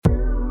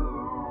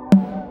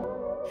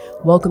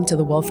Welcome to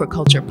the Well for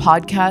Culture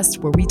podcast,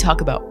 where we talk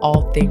about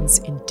all things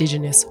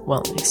Indigenous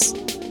wellness.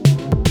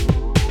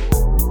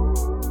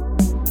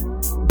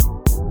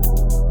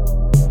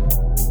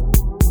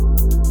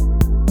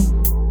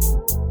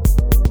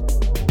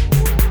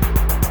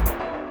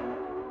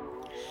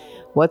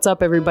 What's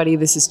up, everybody?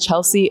 This is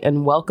Chelsea,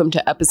 and welcome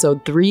to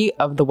episode 3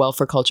 of the Well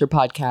for Culture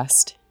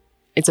podcast.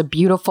 It's a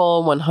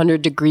beautiful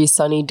 100-degree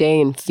sunny day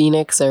in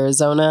Phoenix,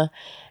 Arizona,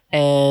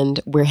 and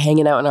we're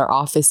hanging out in our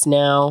office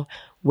now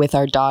with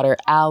our daughter,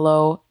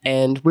 Aloe,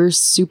 and we're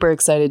super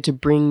excited to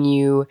bring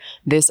you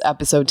this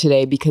episode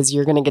today because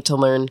you're going to get to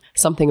learn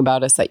something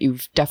about us that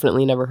you've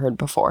definitely never heard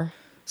before.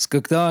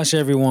 Skukdash,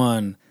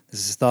 everyone.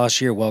 This is Thosh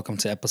here. Welcome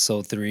to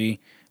episode 3.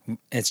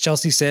 As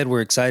Chelsea said,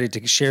 we're excited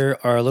to share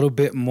a little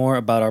bit more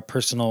about our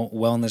personal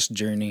wellness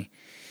journey.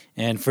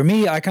 And for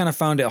me, I kind of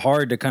found it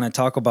hard to kind of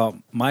talk about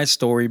my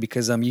story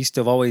because I'm used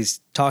to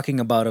always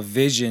talking about a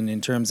vision in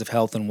terms of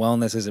health and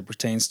wellness as it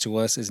pertains to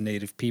us as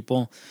Native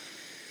people.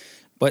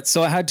 But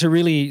so I had to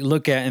really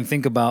look at and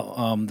think about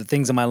the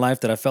things in my life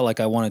that I felt like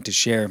I wanted to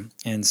share.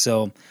 And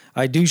so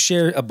I do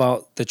share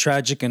about the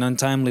tragic and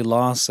untimely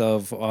loss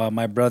of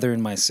my brother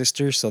and my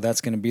sister. So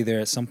that's going to be there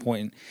at some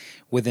point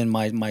within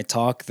my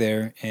talk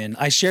there. And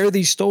I share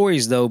these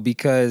stories, though,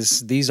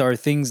 because these are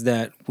things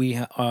that we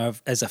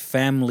have as a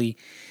family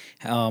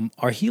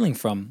are healing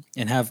from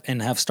and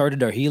have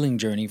started our healing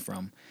journey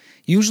from.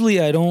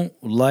 Usually I don't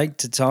like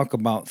to talk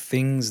about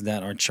things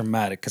that are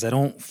traumatic because I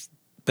don't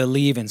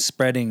believe in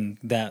spreading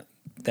that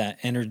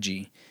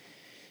energy.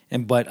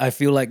 But I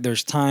feel like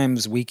there's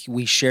times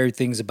we share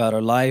things about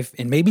our life,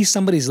 and maybe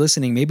somebody's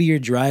listening. Maybe you're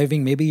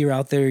driving, maybe you're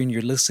out there and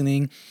you're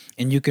listening,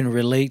 and you can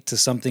relate to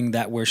something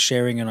that we're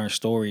sharing in our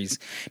stories.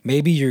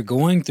 Maybe you're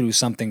going through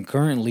something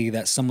currently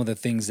that some of the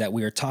things that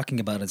we are talking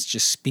about is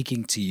just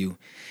speaking to you,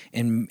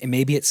 and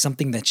maybe it's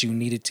something that you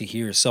needed to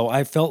hear. So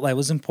I felt like it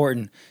was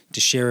important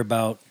to share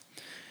about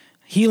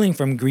healing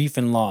from grief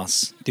and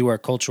loss through our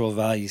cultural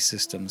value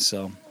system.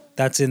 So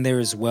that's in there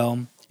as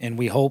well. And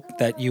we hope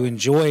that you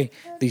enjoy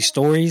these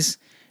stories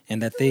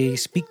and that they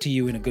speak to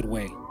you in a good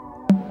way.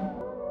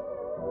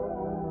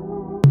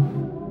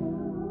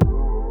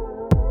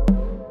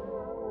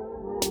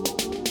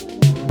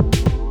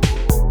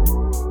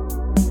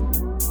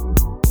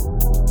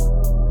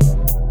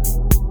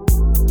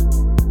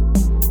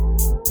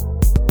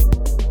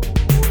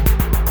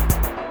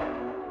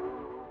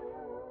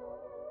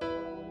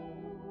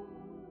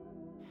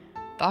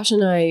 Thosh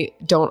and I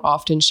don't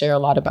often share a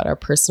lot about our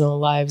personal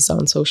lives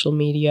on social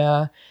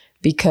media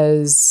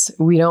because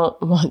we don't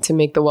want to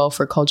make the Well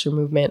for Culture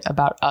movement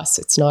about us.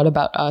 It's not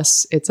about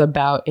us. It's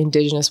about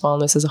Indigenous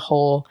wellness as a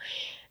whole.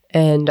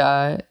 And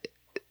at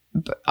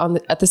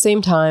the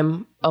same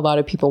time, a lot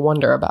of people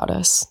wonder about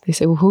us. They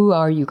say, well, who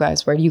are you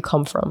guys? Where do you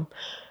come from?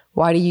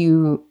 Why do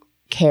you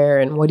care?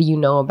 And what do you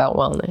know about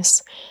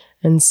wellness?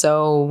 And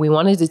so we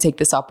wanted to take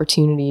this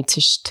opportunity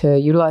to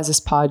utilize this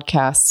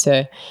podcast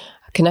to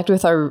connect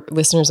with our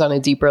listeners on a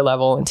deeper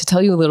level and to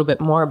tell you a little bit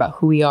more about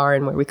who we are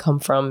and where we come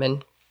from.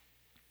 And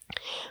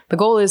the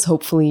goal is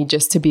hopefully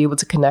just to be able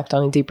to connect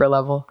on a deeper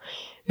level.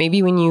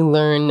 Maybe when you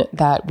learn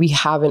that we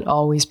haven't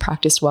always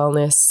practiced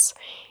wellness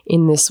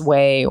in this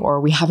way, or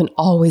we haven't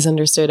always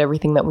understood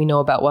everything that we know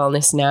about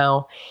wellness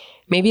now,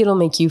 maybe it'll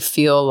make you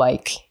feel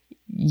like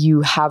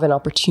you have an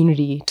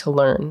opportunity to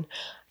learn,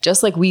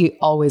 just like we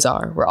always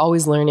are. We're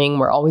always learning,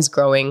 we're always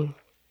growing.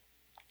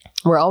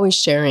 We're always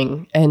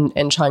sharing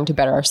and trying to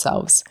better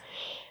ourselves.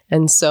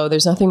 And so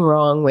there's nothing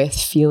wrong with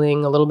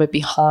feeling a little bit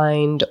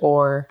behind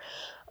or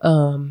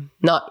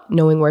not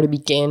knowing where to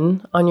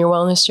begin on your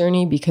wellness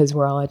journey because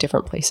we're all at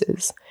different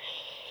places.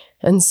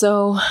 And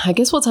so I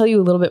guess we'll tell you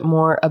a little bit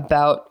more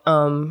about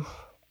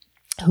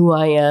who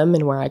I am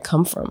and where I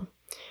come from.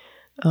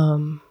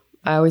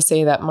 I always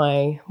say that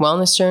my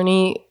wellness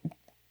journey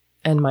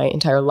and my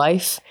entire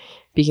life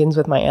begins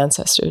with my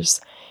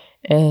ancestors.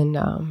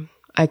 And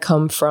I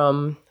come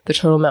from the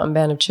Turtle Mountain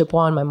Band of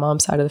Chippewa on my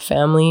mom's side of the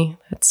family.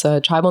 It's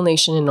a tribal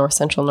nation in north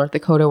central North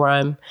Dakota where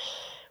I'm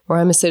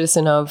a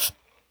citizen of,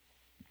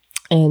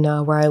 and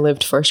where I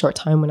lived for a short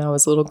time when I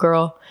was a little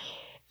girl.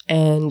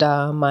 And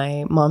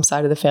my mom's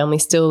side of the family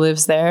still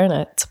lives there, and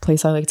it's a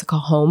place I like to call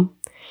home.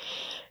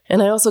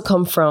 And I also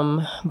come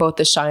from both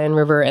the Cheyenne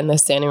River and the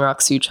Standing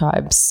Rock Sioux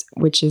tribes,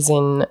 which is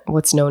in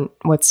what's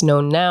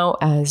known now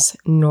as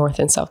North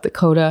and South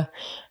Dakota.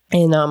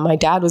 And my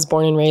dad was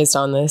born and raised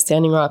on the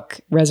Standing Rock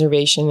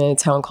Reservation in a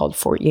town called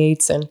Fort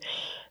Yates. And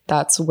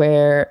that's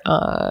where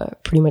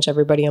pretty much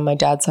everybody on my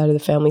dad's side of the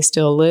family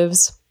still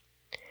lives.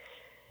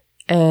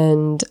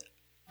 And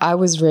I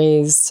was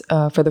raised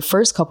for the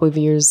first couple of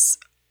years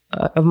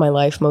of my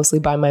life, mostly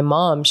by my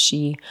mom.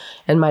 She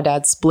and my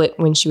dad split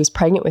when she was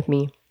pregnant with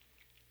me.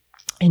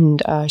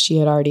 And she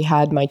had already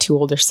had my 2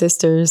 older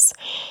sisters.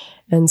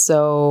 And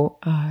so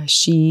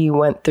she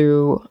went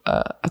through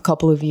a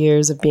couple of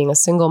years of being a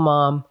single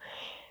mom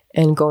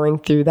and going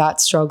through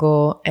that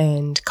struggle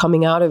and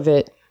coming out of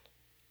it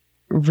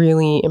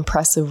really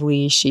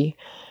impressively. She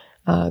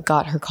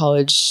got her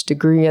college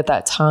degree at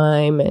that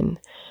time and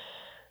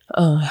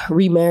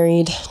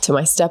remarried to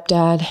my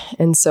stepdad.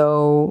 And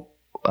so,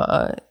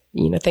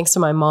 thanks to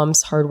my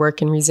mom's hard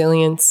work and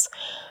resilience,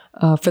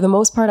 for the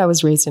most part, I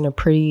was raised in a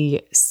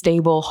pretty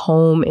stable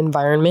home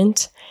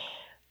environment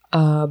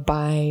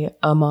by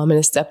a mom and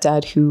a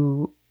stepdad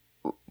who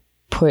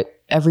put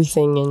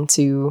everything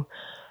into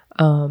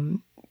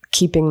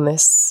keeping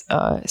this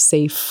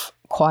safe,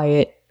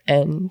 quiet,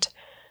 and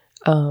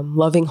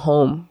loving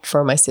home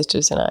for my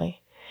sisters and I.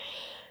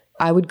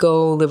 I would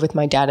go live with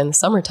my dad in the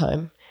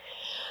summertime.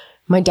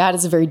 My dad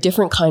is a very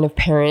different kind of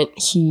parent.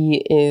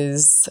 He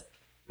is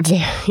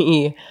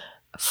very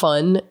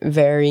fun,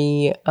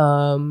 very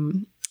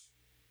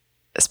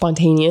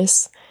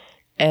spontaneous,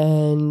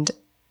 and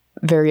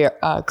very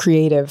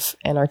creative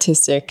and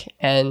artistic,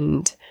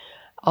 and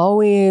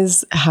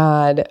always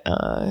had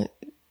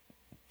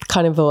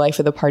kind of the life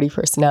of the party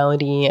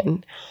personality.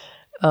 And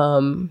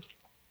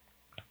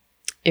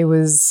it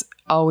was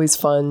always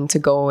fun to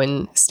go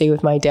and stay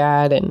with my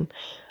dad. And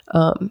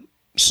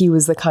he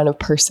was the kind of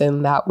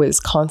person that was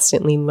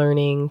constantly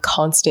learning,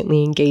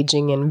 constantly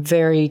engaging in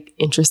very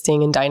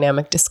interesting and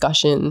dynamic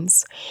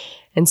discussions,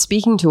 and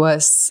speaking to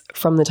us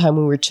from the time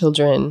we were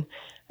children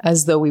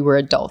as though we were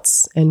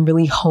adults, and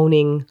really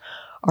honing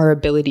our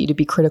ability to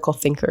be critical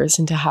thinkers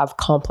and to have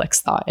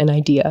complex thought and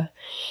idea.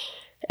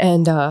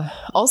 And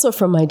also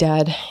from my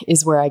dad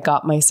is where I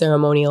got my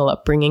ceremonial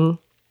upbringing.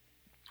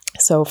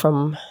 So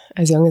from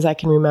as young as I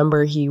can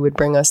remember, he would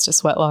bring us to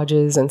sweat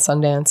lodges and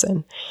Sundance,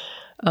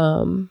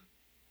 and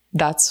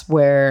that's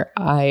where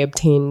I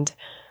obtained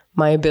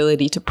my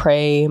ability to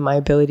pray, my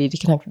ability to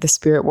connect with the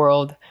spirit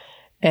world,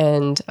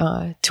 and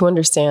to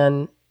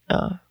understand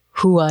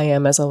who I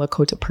am as a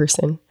Lakota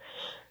person.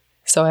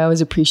 So I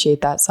always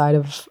appreciate that side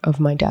of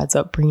my dad's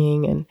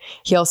upbringing. And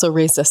he also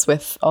raised us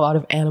with a lot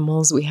of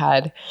animals. We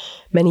had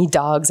many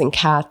dogs and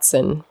cats,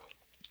 and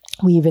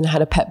we even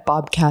had a pet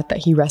bobcat that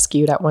he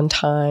rescued at one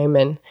time,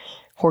 and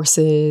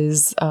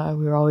horses.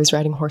 We were always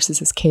riding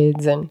horses as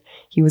kids, and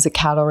he was a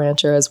cattle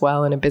rancher as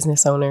well and a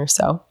business owner.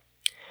 So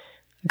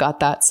I got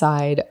that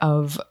side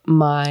of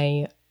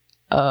my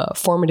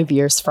formative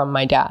years from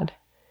my dad.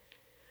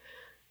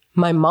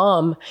 My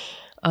mom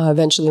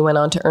eventually went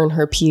on to earn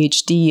her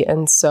PhD,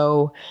 and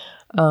so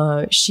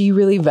she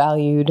really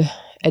valued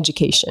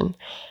education.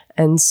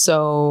 And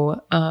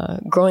so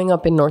growing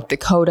up in North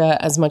Dakota,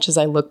 as much as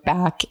I look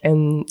back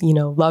and,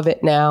 love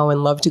it now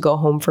and love to go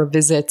home for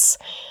visits,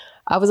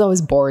 I was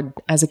always bored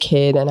as a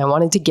kid, and I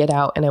wanted to get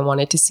out and I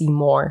wanted to see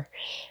more.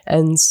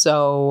 And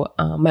so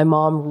my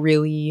mom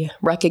really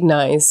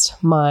recognized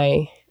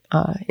my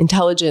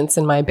intelligence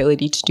and my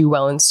ability to do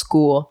well in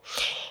school.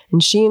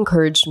 And she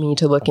encouraged me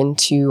to look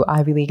into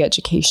Ivy League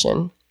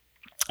education.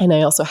 And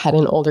I also had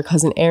an older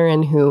cousin,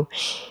 Erin, who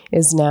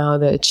is now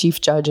the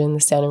chief judge in the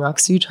Standing Rock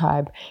Sioux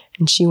tribe.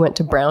 And she went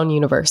to Brown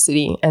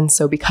University. And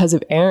so because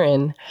of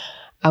Erin,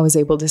 I was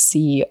able to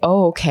see,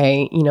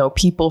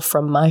 people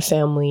from my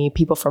family,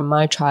 people from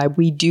my tribe,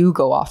 we do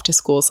go off to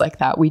schools like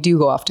that. We do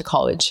go off to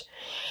college.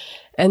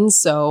 And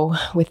so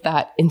with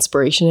that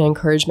inspiration and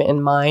encouragement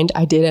in mind,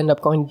 I did end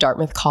up going to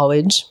Dartmouth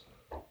College.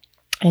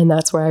 And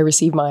that's where I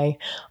received my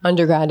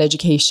undergrad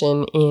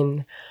education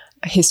in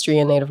history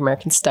and Native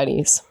American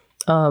studies.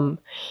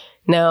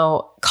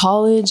 Now,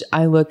 college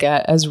I look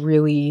at as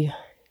really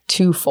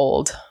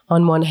twofold.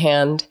 On one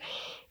hand,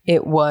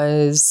 it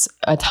was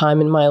a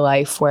time in my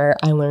life where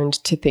I learned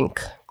to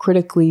think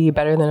critically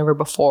better than ever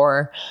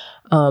before.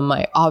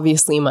 My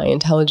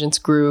intelligence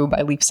grew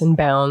by leaps and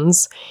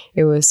bounds.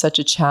 It was such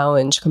a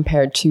challenge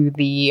compared to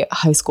the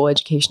high school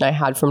education I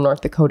had from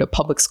North Dakota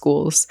public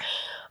schools.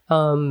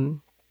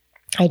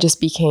 I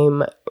just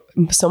became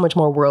so much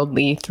more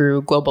worldly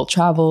through global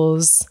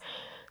travels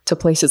to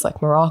places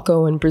like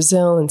Morocco and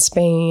Brazil and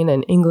Spain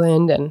and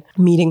England, and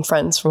meeting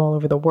friends from all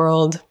over the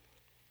world.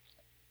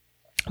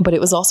 But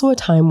it was also a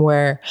time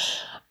where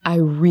I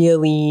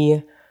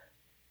really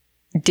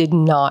did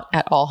not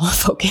at all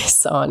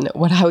focus on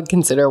what I would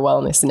consider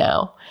wellness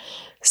now.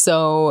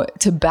 So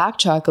to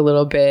backtrack a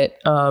little bit,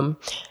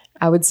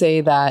 I would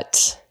say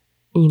that,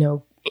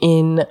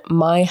 in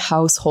my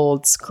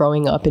households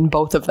growing up, in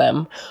both of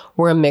them,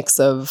 were a mix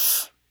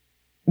of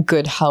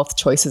good health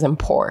choices and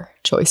poor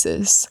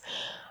choices.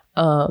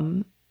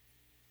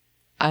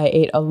 I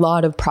ate a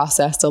lot of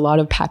processed, a lot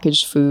of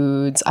packaged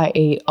foods. I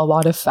ate a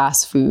lot of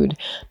fast food,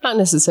 not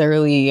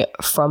necessarily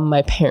from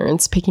my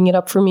parents picking it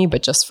up for me,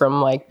 but just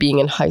from being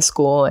in high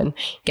school and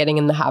getting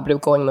in the habit of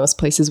going to those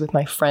places with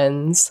my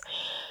friends.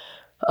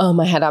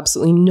 I had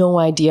absolutely no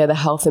idea the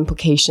health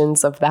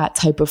implications of that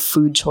type of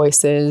food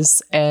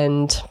choices.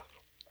 And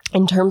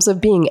in terms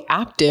of being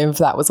active,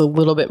 that was a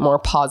little bit more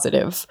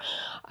positive.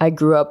 I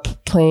grew up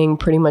playing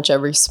pretty much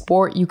every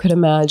sport you could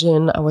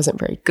imagine. I wasn't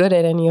very good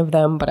at any of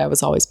them, but I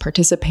was always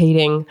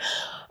participating.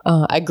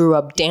 I grew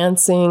up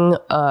dancing.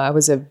 I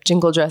was a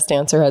jingle dress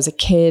dancer as a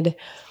kid,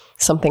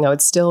 something I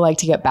would still like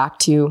to get back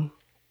to.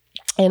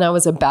 And I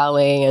was a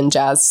ballet and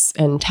jazz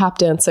and tap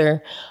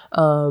dancer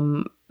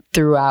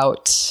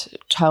throughout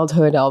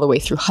childhood all the way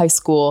through high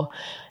school.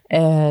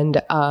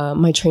 And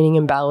my training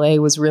in ballet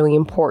was really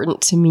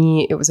important to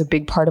me. It was a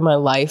big part of my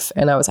life,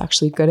 and I was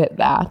actually good at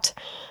that.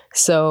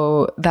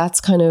 So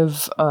that's kind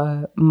of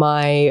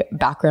my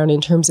background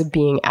in terms of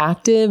being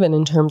active and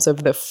in terms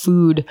of the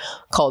food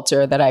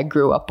culture that I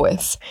grew up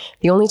with.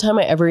 The only time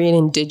I ever ate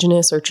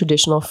indigenous or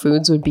traditional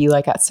foods would be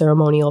like at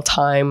ceremonial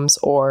times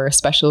or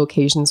special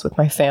occasions with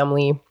my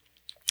family.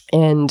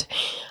 And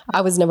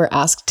I was never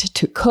asked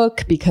to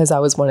cook because I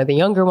was one of the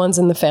younger ones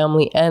in the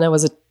family, and I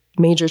was a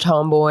major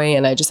tomboy,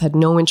 and I just had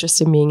no interest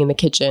in being in the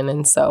kitchen.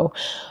 And so,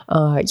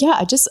 I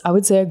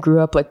would say I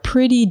grew up like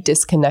pretty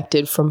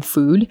disconnected from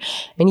food.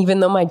 And even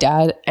though my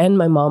dad and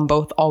my mom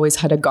both always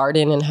had a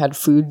garden and had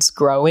foods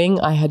growing,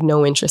 I had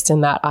no interest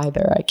in that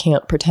either. I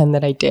can't pretend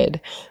that I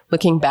did.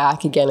 Looking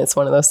back, again, it's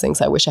one of those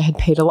things I wish I had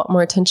paid a lot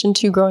more attention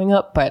to growing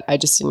up, but I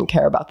just didn't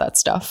care about that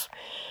stuff.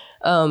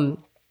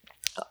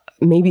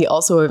 Maybe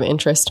also of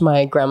interest,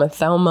 my grandma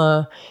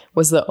Thelma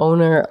was the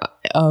owner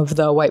of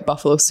the White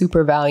Buffalo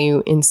Super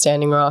Value in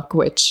Standing Rock,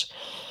 which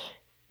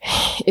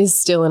is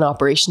still in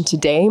operation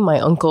today. My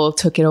uncle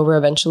took it over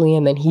eventually,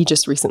 and then he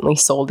just recently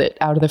sold it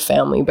out of the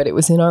family, but it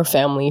was in our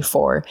family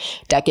for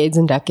decades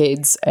and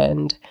decades.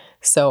 And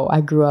so I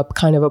grew up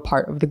kind of a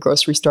part of the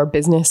grocery store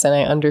business, and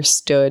I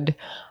understood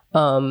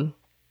a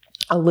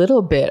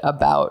little bit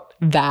about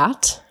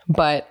that,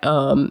 but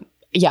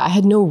I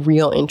had no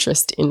real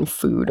interest in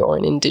food or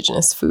in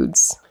indigenous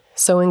foods.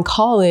 So in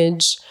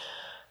college,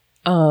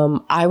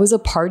 I was a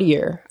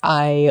partier.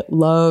 I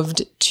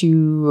loved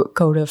to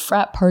go to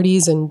frat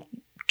parties and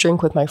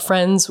drink with my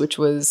friends, which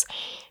was,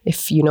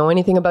 if you know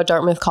anything about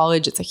Dartmouth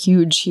College, it's a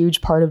huge,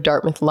 huge part of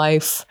Dartmouth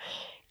life.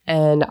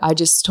 And I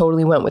just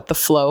totally went with the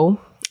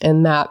flow.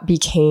 And that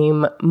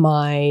became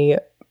my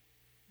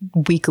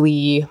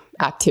weekly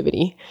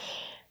activity.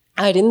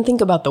 I didn't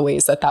think about the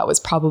ways that was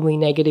probably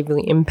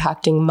negatively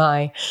impacting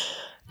my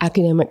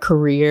academic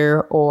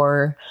career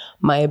or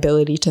my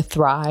ability to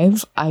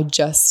thrive. I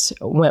just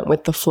went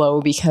with the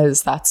flow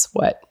because that's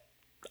what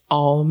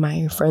all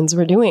my friends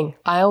were doing.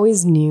 I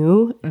always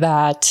knew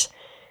that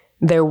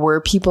there were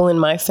people in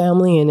my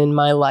family and in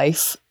my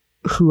life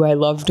who I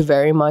loved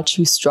very much,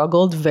 who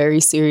struggled very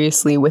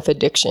seriously with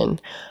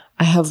addiction.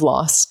 I have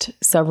lost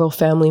several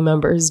family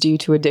members due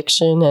to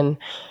addiction, and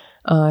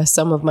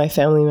some of my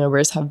family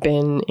members have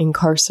been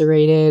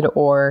incarcerated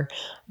or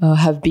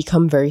have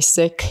become very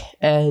sick.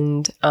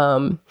 And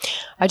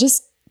I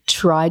just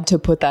tried to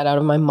put that out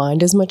of my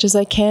mind as much as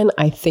I can.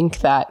 I think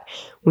that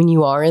when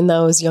you are in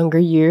those younger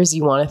years,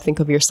 you want to think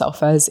of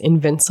yourself as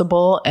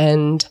invincible.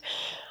 And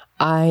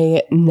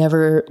I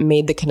never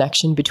made the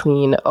connection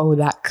between, oh,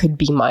 that could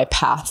be my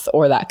path,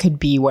 or that could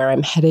be where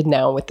I'm headed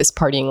now with this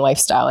partying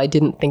lifestyle. I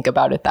didn't think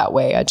about it that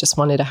way. I just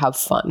wanted to have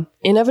fun.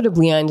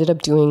 Inevitably, I ended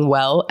up doing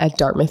well at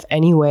Dartmouth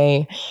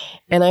anyway.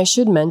 And I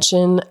should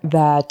mention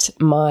that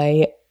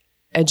my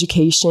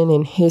education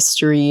in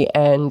history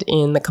and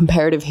in the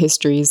comparative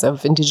histories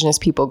of Indigenous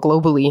people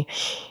globally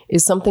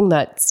is something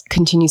that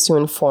continues to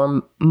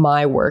inform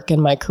my work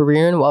and my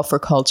career in welfare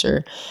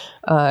culture.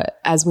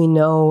 As we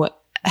know,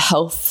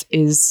 health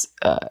is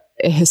a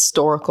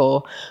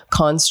historical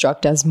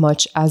construct as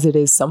much as it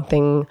is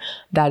something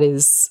that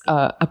is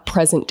a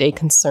present day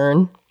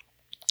concern.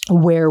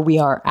 Where we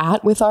are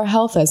at with our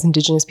health as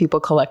Indigenous people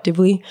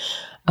collectively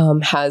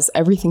has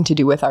everything to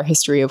do with our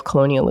history of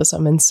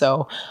colonialism. And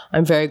so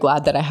I'm very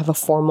glad that I have a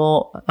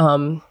formal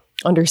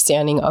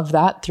understanding of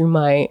that through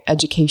my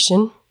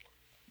education.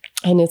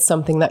 And it's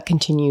something that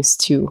continues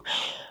to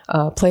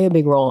play a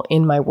big role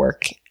in my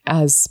work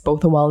as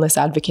both a wellness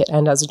advocate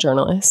and as a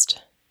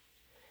journalist.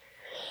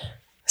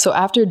 So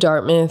after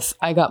Dartmouth,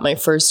 I got my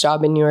first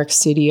job in New York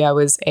City. I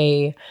was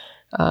a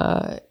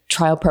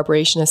trial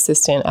preparation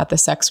assistant at the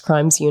sex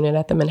crimes unit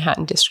at the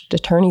Manhattan District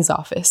Attorney's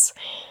Office.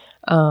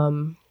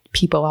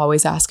 People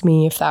always ask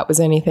me if that was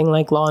anything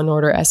like Law &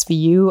 Order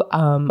SVU.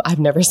 I've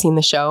never seen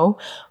the show,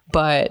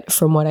 but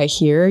from what I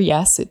hear,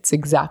 yes, it's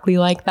exactly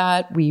like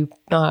that. We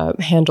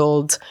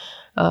handled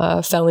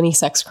felony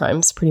sex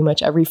crimes. Pretty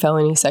much every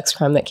felony sex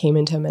crime that came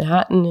into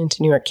Manhattan,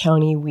 into New York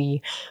County,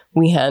 we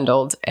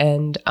handled.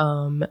 And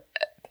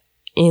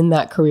in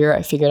that career,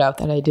 I figured out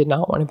that I did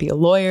not want to be a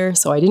lawyer,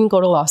 so I didn't go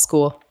to law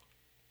school.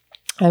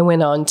 I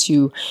went on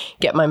to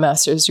get my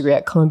master's degree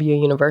at Columbia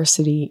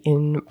University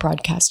in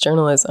broadcast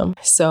journalism.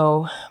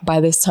 So by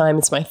this time,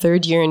 it's my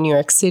third year in New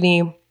York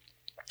City.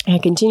 I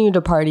continue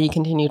to party,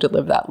 continue to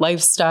live that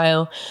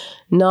lifestyle,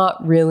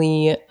 not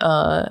really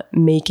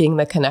making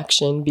the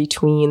connection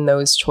between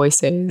those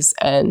choices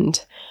and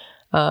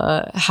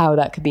how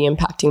that could be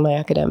impacting my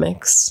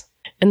academics.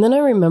 And then I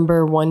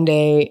remember one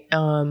day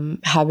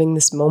having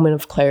this moment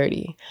of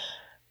clarity.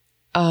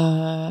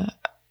 I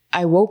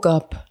woke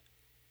up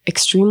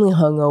extremely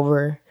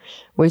hungover,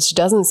 which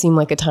doesn't seem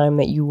like a time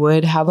that you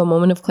would have a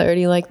moment of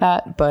clarity like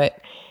that, but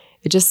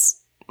it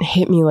just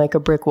hit me like a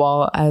brick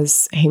wall,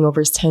 as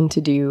hangovers tend to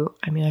do.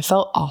 I mean, I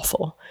felt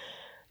awful.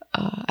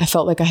 I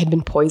felt like I had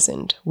been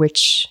poisoned,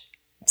 which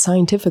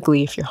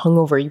scientifically, if you're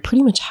hungover, you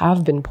pretty much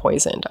have been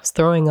poisoned. I was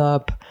throwing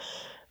up.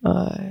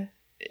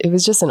 It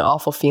was just an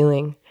awful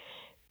feeling.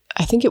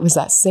 I think it was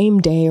that same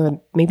day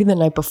or maybe the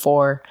night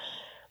before,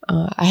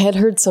 I had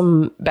heard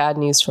some bad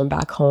news from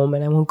back home,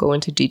 and I won't go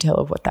into detail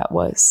of what that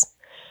was.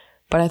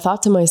 But I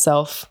thought to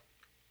myself,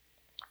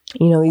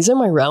 these are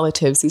my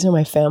relatives, these are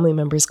my family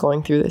members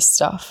going through this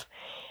stuff.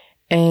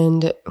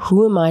 And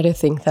who am I to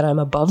think that I'm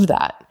above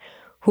that?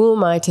 Who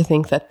am I to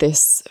think that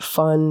this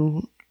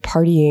fun,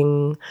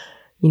 partying,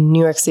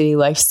 New York City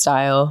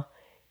lifestyle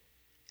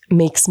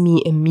makes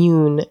me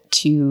immune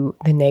to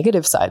the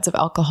negative sides of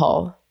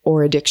alcohol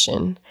or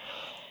addiction?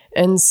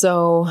 And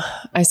so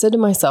I said to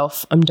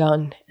myself, I'm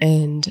done.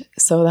 And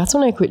so that's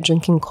when I quit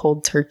drinking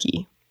cold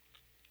turkey.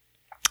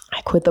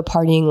 I quit the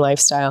partying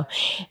lifestyle.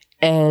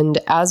 And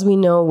as we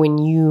know, when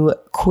you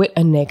quit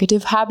a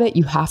negative habit,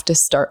 you have to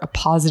start a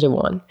positive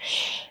one.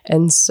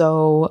 And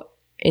so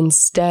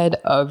instead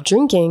of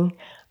drinking,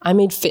 I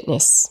made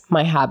fitness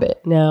my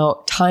habit.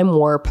 Now, time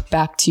warp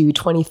back to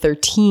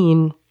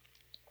 2013.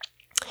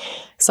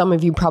 Some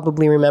of you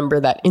probably remember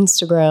that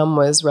Instagram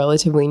was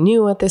relatively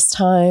new at this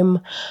time.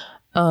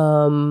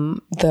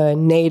 The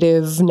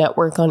native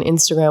network on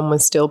Instagram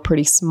was still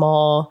pretty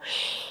small.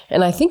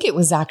 And I think it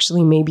was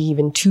actually maybe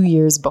even 2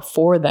 years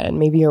before then,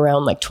 maybe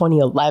around like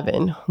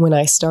 2011, when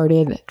I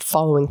started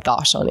following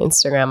Thosh on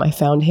Instagram. I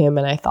found him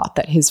and I thought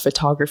that his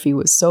photography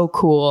was so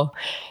cool.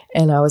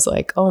 And I was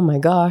like, oh my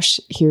gosh,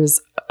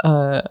 here's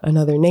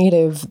another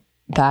native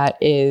that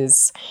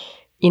is,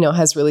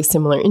 has really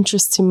similar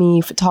interests to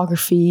me,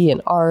 photography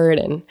and art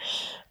and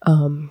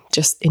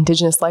just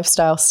indigenous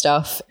lifestyle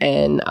stuff.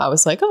 And I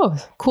was like, oh,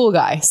 cool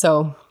guy.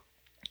 So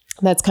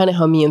that's kind of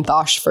how me and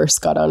Thosh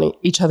first got on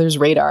each other's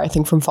radar, I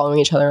think from following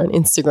each other on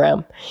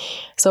Instagram.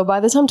 So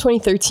by the time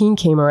 2013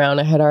 came around,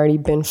 I had already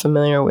been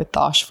familiar with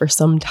Thosh for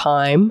some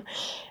time.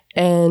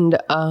 And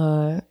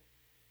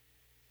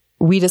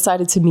we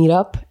decided to meet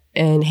up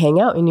and hang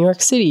out in New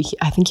York City.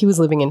 I think he was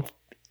living in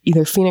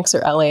either Phoenix or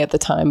LA at the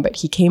time, but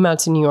he came out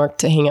to New York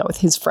to hang out with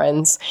his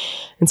friends.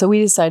 And so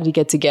we decided to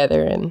get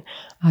together and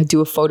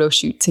do a photo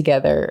shoot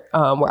together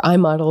where I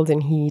modeled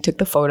and he took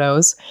the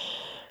photos.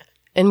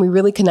 And we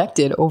really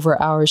connected over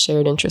our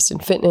shared interest in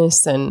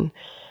fitness and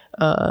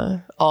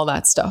all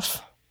that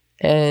stuff.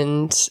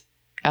 And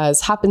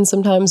as happens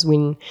sometimes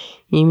when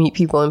you meet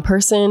people in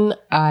person,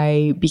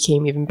 I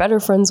became even better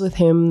friends with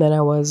him than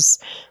I was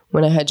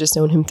when I had just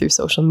known him through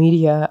social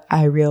media.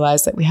 I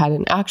realized that we had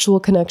an actual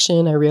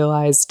connection. I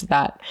realized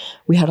that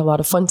we had a lot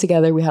of fun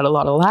together. We had a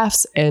lot of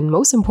laughs. And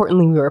most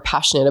importantly, we were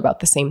passionate about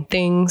the same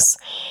things.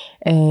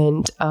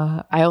 And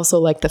I also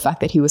liked the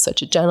fact that he was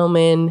such a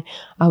gentleman.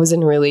 I was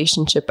in a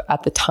relationship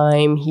at the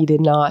time. He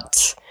did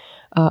not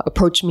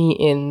approach me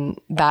in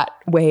that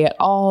way at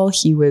all.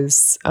 He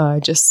was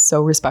just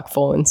so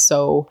respectful and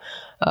so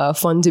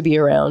fun to be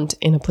around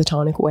in a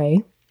platonic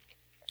way.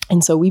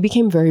 And so we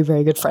became very,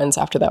 very good friends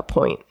after that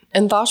point.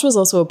 And Thosh was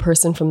also a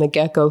person from the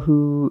get-go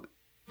who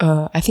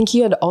I think he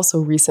had also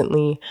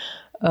recently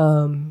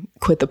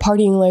quit the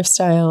partying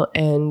lifestyle,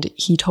 and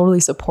he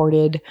totally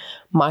supported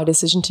my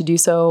decision to do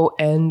so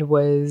and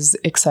was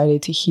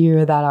excited to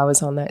hear that I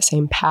was on that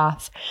same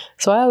path.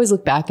 So I always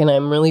look back and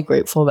I'm really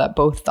grateful that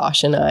both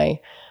Thosh and I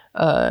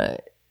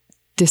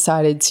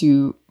decided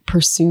to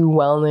pursue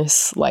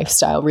wellness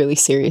lifestyle really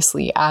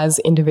seriously as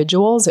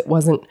individuals. It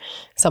wasn't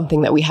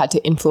something that we had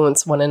to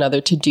influence one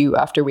another to do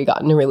after we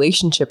got in a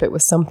relationship. It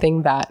was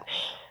something that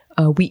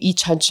we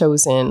each had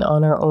chosen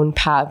on our own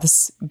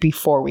paths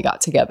before we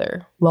got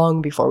together,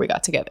 long before we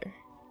got together.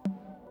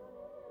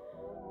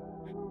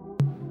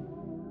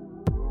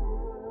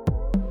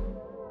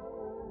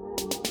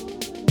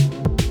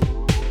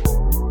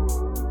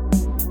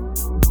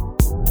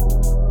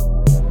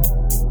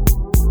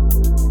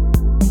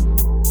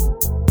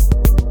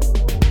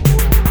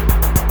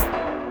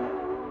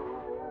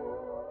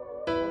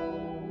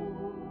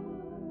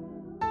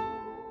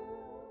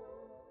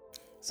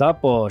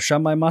 Sapo,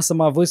 Shamai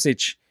Masama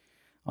Vusic,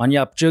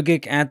 Anyap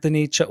Jugik,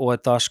 Anthony Chitwa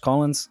Thosh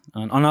Collins,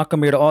 and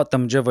Anakamir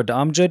Autumn Jiva de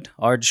Amjad,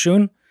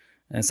 Ardshun,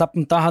 and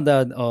Sapum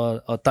Tahada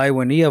o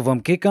Taiwania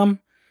Vom Kikam,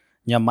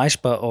 Nya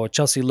Maishpa or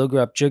Chelsea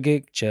Lugrap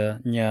Jugik, Cha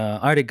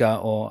Nya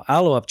Ardiga or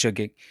Aloap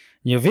Jugik,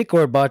 Nya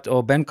Vikor Bat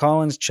or Ben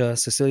Collins, Cha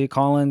Cecilia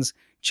Collins,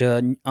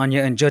 Cha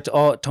Anya and Jut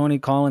O Tony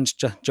Collins,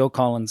 Cha Joe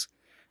Collins,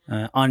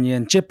 Anya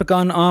and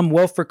Chipagan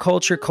Welfare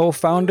Culture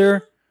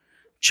co-founder,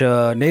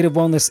 Cha Native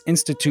Wellness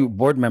Institute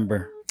board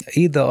member.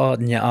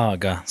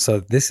 So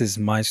this is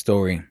my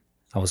story.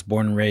 I was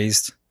born and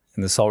raised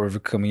in the Salt River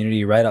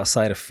community right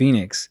outside of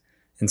Phoenix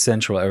in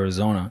central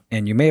Arizona.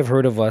 And you may have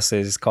heard of us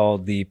as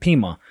called the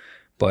Pima,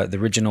 but the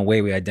original way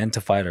we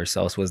identified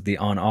ourselves was the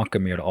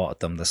Anakamir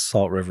Autumn, the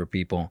Salt River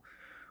people.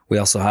 We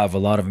also have a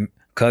lot of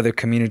other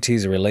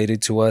communities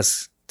related to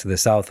us. To the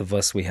south of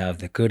us, we have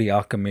the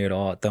Kuriakamir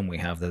Autumn, we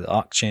have the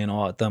Akchan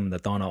Autumn, the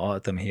Donna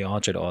Autumn,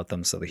 Hiachid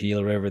Autumn, so the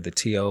Gila River, the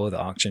T.O., the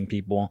Akchan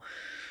people,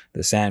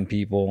 the San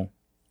people,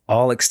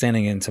 all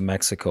extending into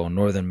Mexico,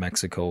 northern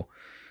Mexico.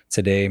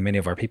 Today, many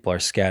of our people are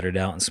scattered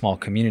out in small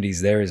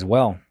communities there as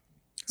well.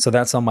 So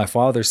that's on my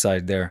father's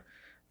side there.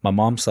 My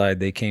mom's side,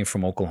 they came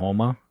from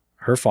Oklahoma.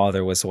 Her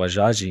father was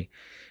Wajaji,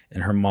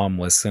 and her mom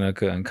was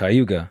Seneca and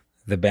Cayuga.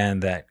 the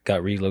band that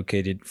got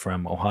relocated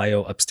from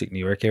Ohio, upstate New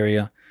York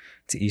area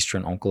to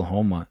eastern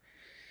Oklahoma.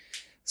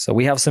 So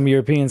we have some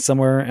Europeans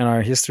somewhere in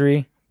our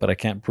history, but I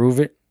can't prove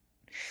it.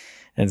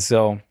 And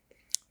so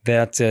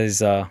that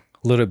is a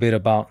little bit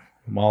about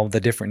all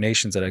the different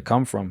nations that I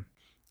come from.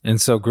 And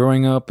so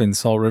growing up in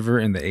Salt River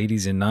in the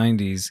 80s and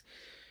 90s,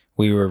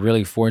 we were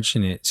really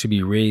fortunate to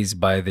be raised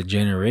by the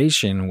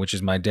generation, which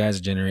is my dad's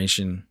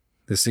generation,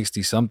 the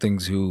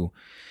 60-somethings who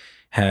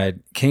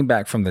came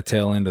back from the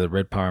tail end of the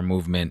Red Power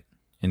movement.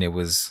 And it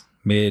was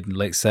late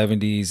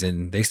 70s.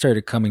 And they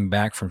started coming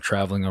back from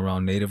traveling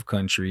around Native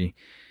country.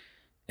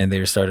 And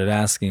they started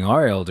asking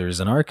our elders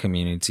in our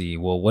community,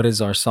 well, what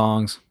is our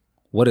songs?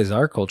 What is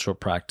our cultural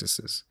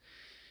practices?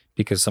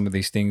 Because some of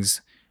these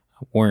things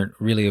weren't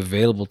really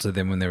available to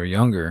them when they were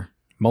younger.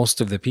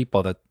 Most of the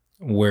people that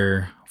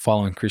were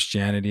following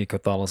Christianity,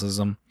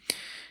 Catholicism,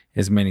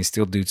 as many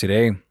still do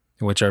today,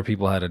 which our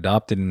people had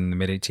adopted in the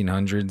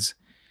mid-1800s.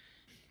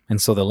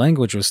 And so the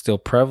language was still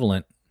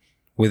prevalent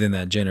within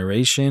that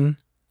generation.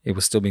 It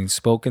was still being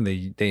spoken.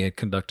 They had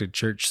conducted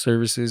church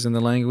services in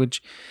the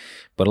language.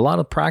 But a lot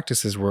of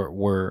practices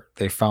were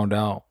they found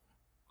out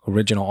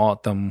original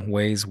O'odham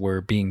ways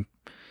were being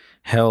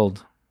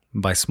held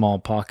by small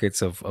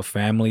pockets of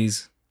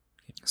families.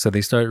 So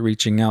they started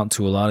reaching out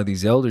to a lot of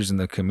these elders in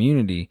the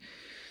community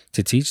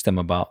to teach them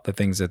about the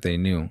things that they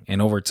knew.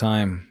 And over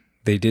time,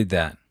 they did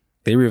that.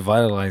 They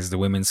revitalized the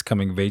women's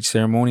coming of age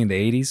ceremony in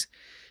the 80s.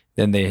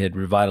 Then they had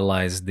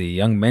revitalized the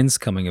young men's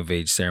coming of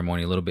age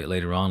ceremony a little bit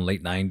later on,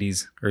 late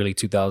 90s, early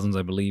 2000s,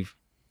 I believe.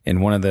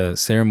 And one of the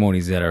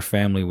ceremonies that our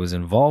family was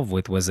involved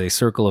with was a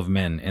circle of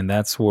men. And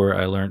that's where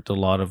I learned a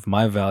lot of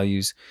my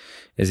values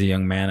as a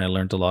young man. I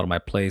learned a lot of my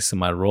place and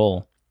my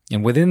role.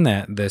 And within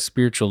that, the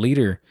spiritual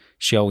leader,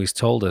 she always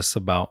told us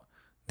about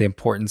the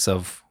importance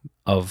of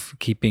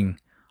keeping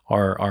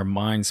our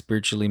mind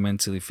spiritually,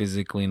 mentally,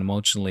 physically, and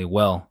emotionally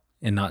well,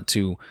 and not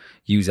to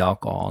use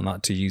alcohol,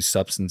 not to use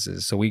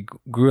substances. So we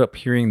grew up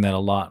hearing that a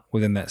lot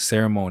within that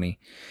ceremony.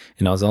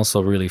 And I was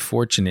also really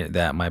fortunate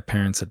that my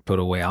parents had put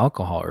away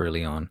alcohol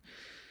early on.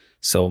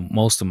 So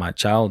most of my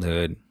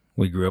childhood,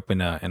 we grew up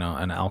in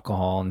an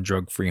alcohol and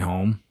drug-free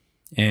home.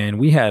 And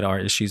we had our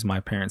issues.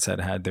 My parents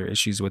had their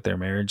issues with their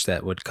marriage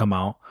that would come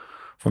out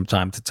from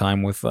time to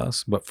time with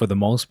us. But for the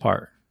most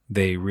part,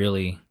 they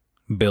really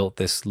built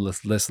this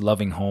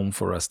loving home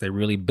for us. They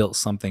really built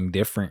something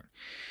different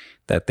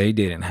that they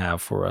didn't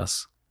have for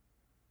us.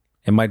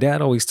 And my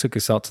dad always took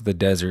us out to the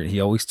desert. He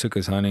always took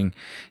us hunting.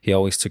 He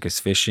always took us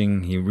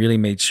fishing. He really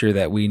made sure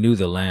that we knew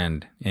the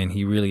land, and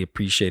he really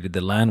appreciated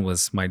the land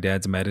was my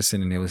dad's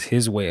medicine, and it was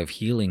his way of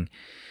healing.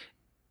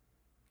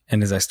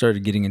 And as I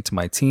started getting into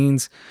my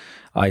teens,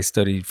 I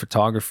studied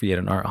photography at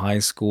an art high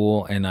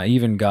school, and I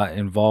even got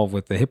involved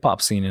with the hip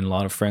hop scene. And a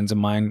lot of friends of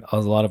mine, a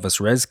lot of us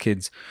res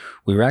kids,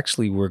 we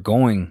were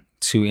going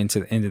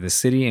into the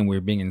city, and we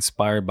were being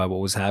inspired by what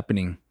was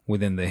happening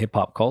within the hip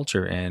hop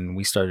culture. And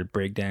we started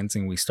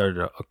breakdancing. We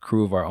started a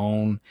crew of our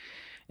own,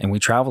 and we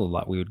traveled a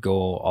lot. We would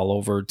go all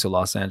over to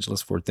Los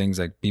Angeles for things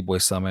like B-Boy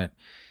Summit,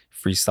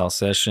 Freestyle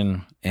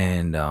Session,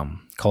 and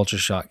Culture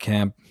Shock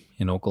Camp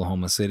in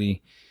Oklahoma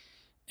City,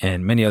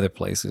 and many other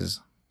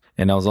places.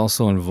 And I was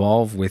also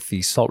involved with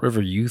the Salt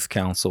River Youth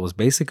Council. It was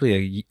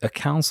basically a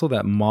council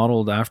that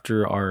modeled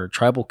after our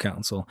tribal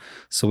council.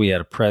 So we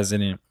had a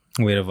president,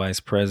 we had a vice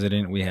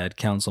president, we had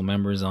council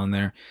members on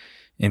there,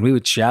 and we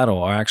would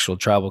shadow our actual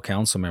tribal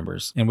council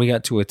members. And we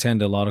got to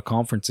attend a lot of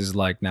conferences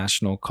like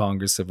National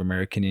Congress of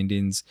American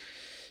Indians,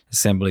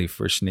 Assembly of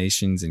First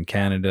Nations in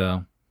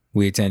Canada.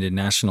 We attended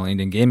National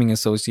Indian Gaming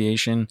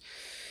Association,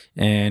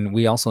 and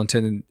we also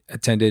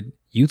attended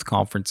youth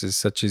conferences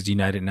such as the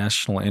United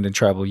National Indian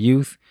Tribal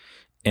Youth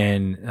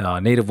and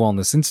Native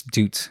Wellness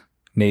Institute's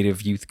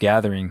Native Youth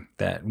Gathering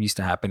that used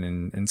to happen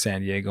in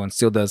San Diego and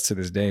still does to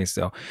this day.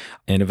 So,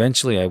 and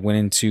eventually I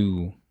went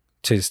to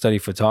study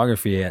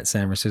photography at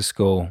San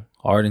Francisco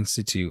Art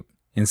Institute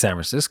in San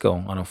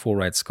Francisco on a full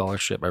ride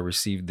scholarship. I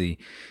received the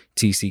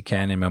T.C.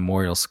 Cannon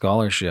Memorial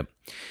Scholarship.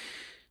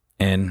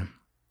 And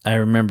I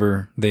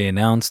remember they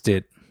announced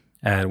it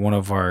at one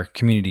of our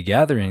community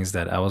gatherings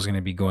that I was going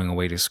to be going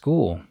away to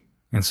school.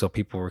 And so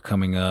people were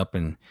coming up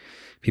and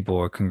people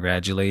were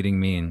congratulating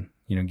me and,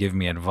 giving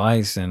me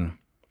advice. And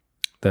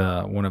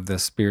one of the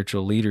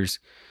spiritual leaders,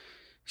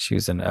 she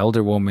was an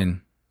elder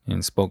woman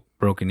and spoke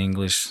broken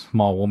English,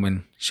 small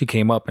woman. She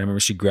came up, and I remember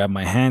she grabbed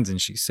my hands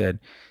and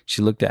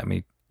she looked at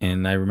me,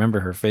 and I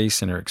remember her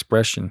face and her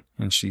expression.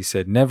 And she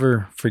said,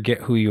 "Never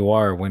forget who you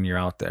are when you're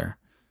out there.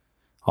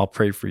 I'll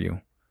pray for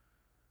you."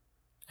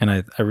 And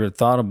I really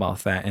thought about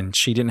that, and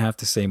she didn't have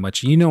to say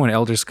much. When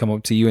elders come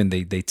up to you and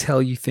they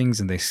tell you things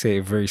and they say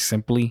it very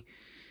simply,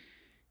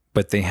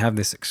 but they have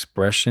this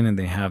expression and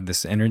they have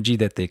this energy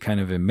that they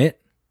kind of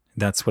emit.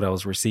 That's what I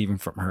was receiving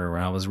from her.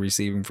 When I was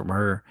receiving from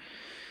her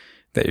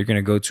that you're going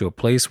to go to a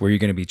place where you're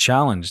going to be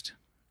challenged,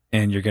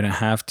 and you're going to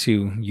have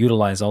to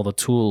utilize all the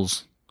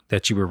tools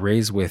that you were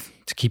raised with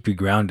to keep you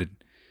grounded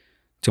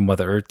to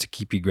Mother Earth, to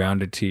keep you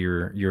grounded to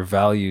your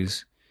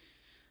values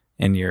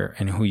and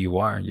who you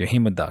are, your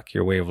himadak,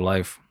 your way of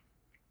life.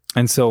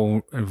 And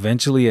so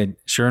eventually,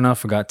 sure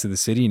enough, I got to the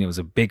city and it was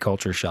a big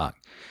culture shock.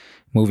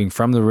 Moving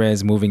from the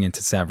res, moving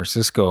into San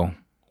Francisco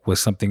was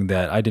something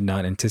that I did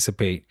not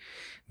anticipate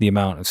the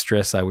amount of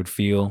stress I would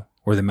feel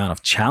or the amount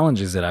of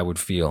challenges that I would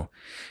feel.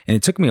 And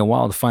it took me a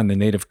while to find the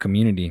Native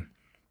community.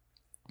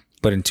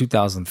 But in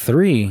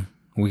 2003,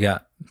 we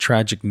got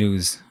tragic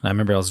news. I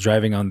remember I was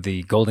driving on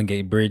the Golden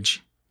Gate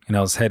Bridge and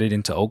I was headed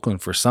into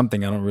Oakland for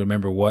something. I don't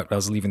remember what, but I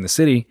was leaving the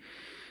city,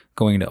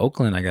 going to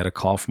Oakland. I got a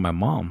call from my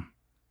mom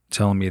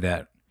telling me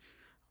that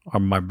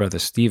my brother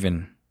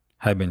Steven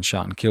had been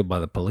shot and killed by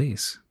the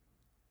police.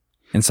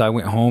 And so I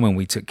went home and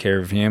we took care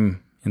of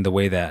him in the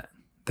way that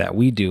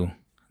we do.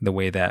 The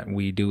way that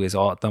we do is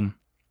Autumn.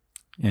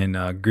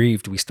 And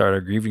grieved. We started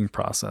a grieving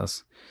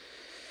process.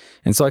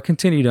 And so I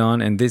continued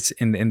on, and this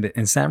in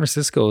San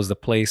Francisco is the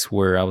place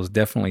where I was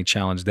definitely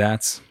challenged.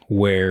 That's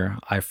where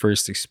I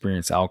first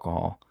experienced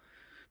alcohol.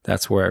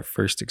 That's where I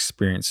first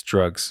experienced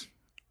drugs.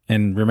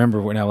 And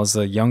remember, when I was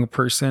a young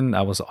person,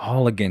 I was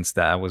all against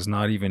that. I was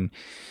not even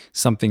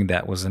something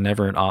that was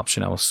never an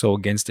option. I was so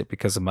against it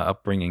because of my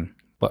upbringing.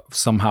 But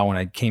somehow when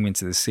I came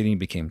into the city and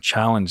became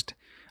challenged,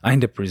 I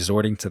ended up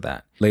resorting to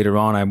that. Later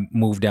on, I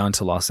moved down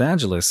to Los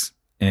Angeles.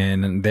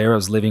 And there I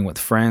was living with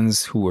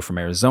friends who were from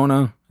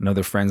Arizona and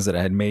other friends that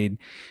I had made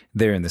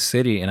there in the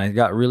city. And I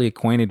got really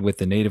acquainted with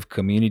the Native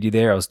community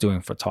there. I was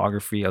doing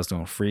photography. I was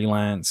doing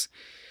freelance.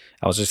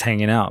 I was just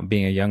hanging out,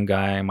 being a young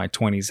guy in my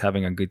 20s,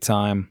 having a good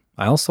time.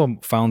 I also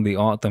found the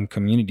Autumn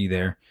community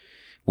there.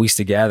 We used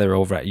to gather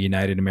over at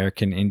United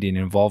American Indian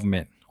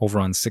Involvement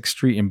over on 6th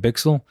Street in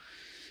Bixel.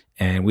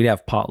 And we'd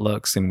have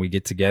potlucks and we'd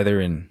get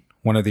together, and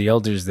one of the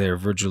elders there,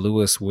 Virgil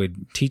Lewis,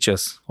 would teach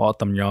us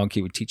Autumn Yog.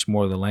 He would teach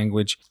more of the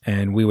language,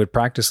 and we would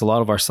practice a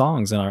lot of our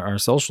songs and our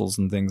socials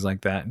and things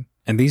like that.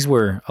 And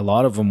a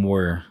lot of them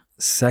were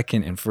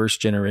second and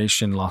first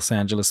generation Los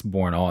Angeles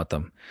born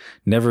Autumn.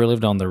 Never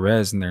lived on the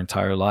res in their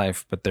entire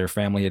life, but their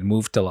family had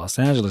moved to Los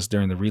Angeles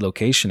during the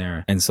relocation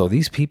era. And so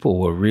these people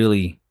were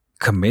really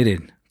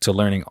committed to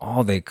learning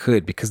all they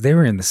could because they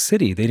were in the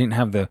city. They didn't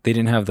have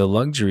the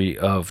luxury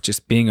of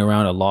just being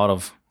around a lot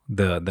of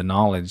the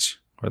knowledge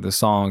or the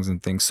songs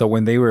and things. So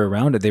when they were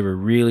around it, they were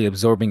really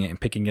absorbing it and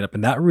picking it up.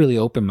 And that really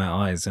opened my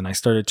eyes. And I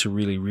started to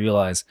really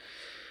realize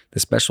the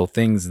special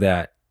things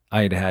that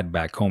I had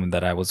back home and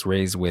that I was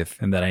raised with,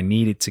 and that I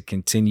needed to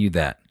continue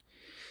that.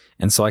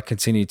 And so I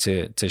continued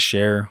to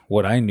share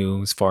what I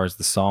knew as far as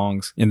the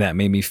songs, and that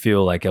made me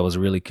feel like I was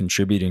really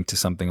contributing to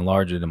something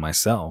larger than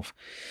myself.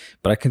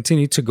 But I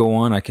continued to go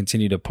on. I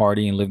continued to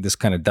party and live this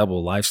kind of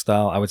double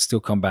lifestyle. I would still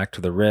come back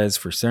to the res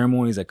for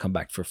ceremonies. I'd come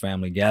back for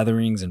family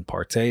gatherings and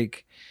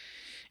partake.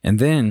 And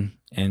then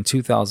in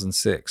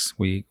 2006,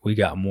 we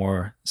got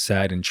more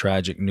sad and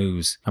tragic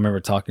news. I remember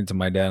talking to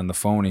my dad on the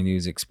phone, and he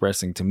was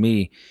expressing to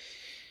me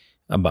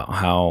about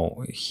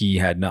how he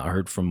had not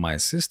heard from my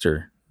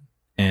sister,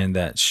 and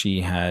that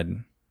she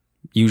had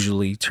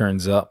usually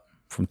turns up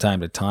from time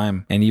to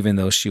time. And even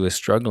though she was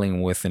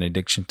struggling with an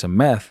addiction to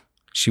meth,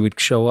 she would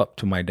show up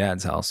to my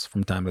dad's house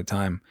from time to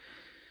time,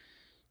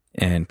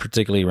 and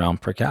particularly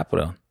around per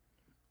capita.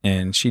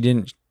 And she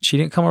didn't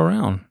come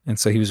around. And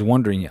so he was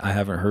wondering, I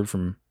haven't heard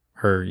from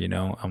her,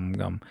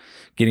 I'm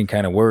getting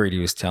kind of worried, he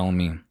was telling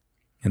me.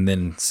 And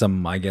then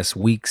some, I guess,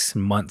 weeks,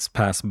 months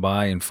passed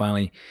by, and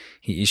finally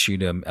he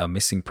issued a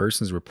missing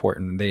persons report,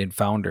 and they had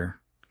found her.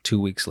 2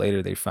 weeks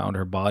later, they found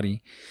her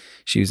body.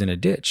 She was in a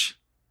ditch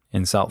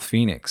in South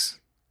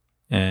Phoenix,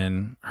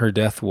 and her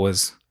death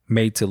was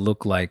made to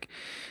look like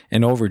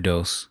an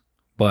overdose,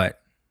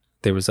 but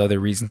there was other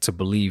reason to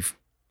believe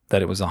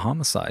that it was a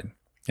homicide,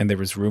 and there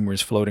was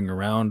rumors floating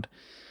around.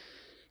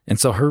 And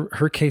so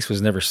her case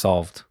was never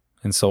solved.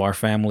 And so our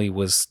family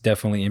was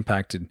definitely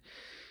impacted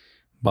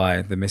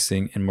by the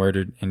missing and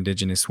murdered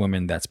Indigenous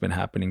women that's been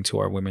happening to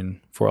our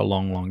women for a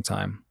long, long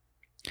time.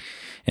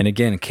 And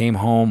again, came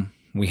home,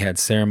 we had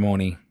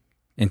ceremony,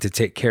 and to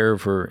take care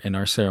of her in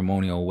our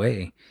ceremonial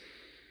way.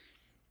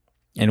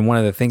 And one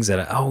of the things that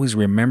I always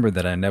remember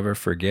that I never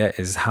forget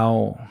is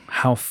how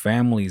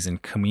families and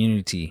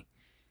community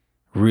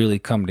really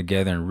come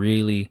together and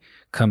really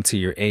come to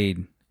your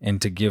aid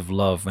and to give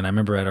love. And I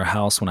remember at our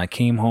house, when I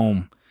came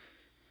home,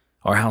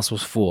 our house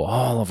was full.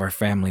 All of our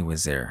family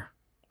was there.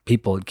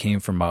 People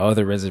came from our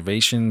other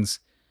reservations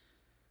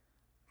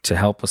to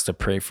help us, to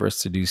pray for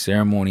us, to do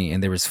ceremony.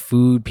 And there was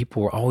food.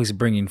 People were always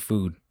bringing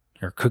food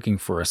or cooking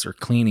for us or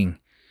cleaning.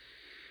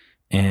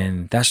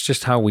 And that's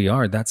just how we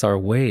are. That's our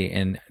way.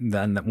 And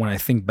then when I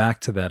think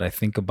back to that, I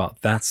think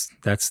about that's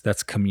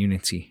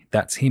community.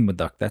 That's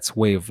Himaduk. That's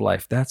way of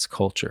life. That's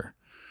culture.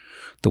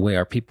 The way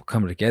our people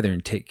come together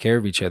and take care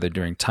of each other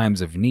during times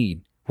of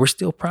need. We're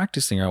still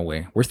practicing our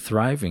way. We're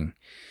thriving.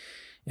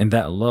 And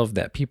that love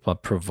that people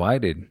have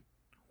provided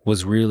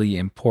was really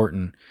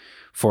important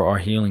for our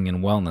healing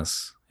and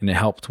wellness. And it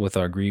helped with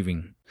our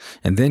grieving.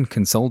 And then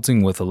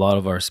consulting with a lot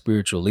of our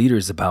spiritual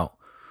leaders about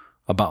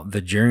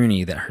the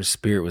journey that her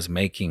spirit was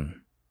making,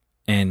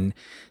 and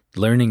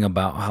learning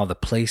about how the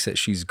place that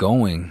she's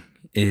going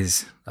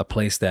is a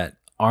place that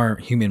our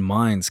human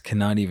minds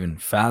cannot even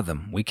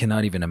fathom. We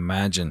cannot even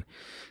imagine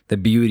the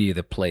beauty of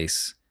the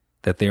place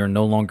that they are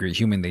no longer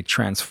human. They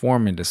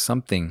transform into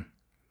something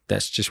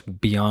that's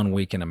just beyond what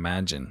we can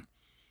imagine.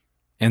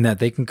 And that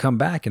they can come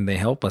back and they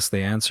help us.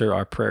 They answer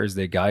our prayers.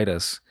 They guide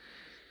us.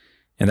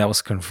 And that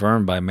was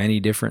confirmed by many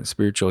different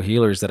spiritual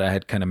healers that I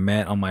had kind of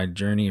met on my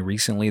journey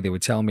recently. They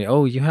would tell me,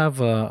 oh, you have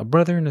a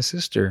brother and a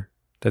sister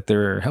that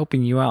they're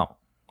helping you out,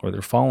 or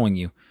they're following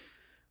you,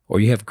 or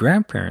you have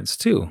grandparents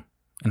too.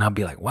 And I'll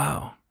be like,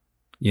 wow,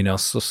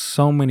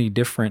 so many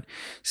different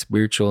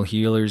spiritual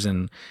healers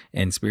and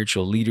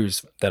spiritual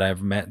leaders that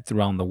I've met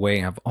throughout the way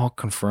have all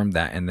confirmed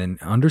that. And then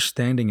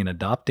understanding and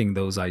adopting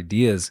those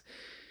ideas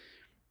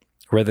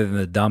rather than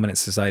the dominant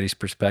society's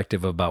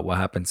perspective about what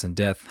happens in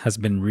death has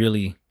been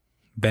really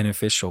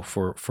beneficial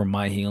for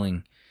my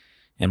healing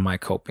and my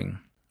coping.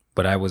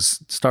 But I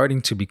was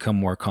starting to become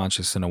more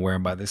conscious and aware.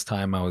 By this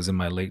time, I was in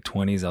my late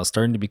 20s. I was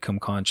starting to become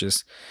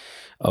conscious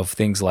of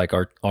things like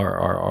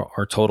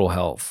our total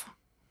health.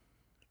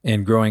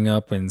 And growing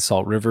up in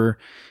Salt River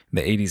in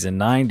the 80s and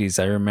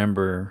 90s, I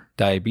remember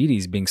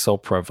diabetes being so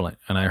prevalent.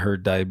 And I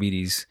heard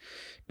diabetes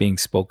being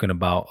spoken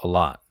about a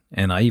lot.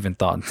 And I even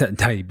thought that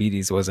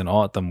diabetes was an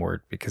autumn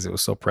word because it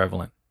was so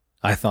prevalent.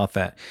 I thought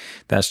that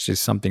that's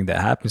just something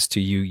that happens to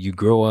you. You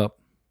grow up,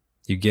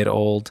 you get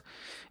old,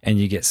 and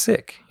you get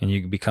sick, and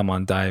you become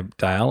on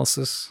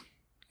dialysis,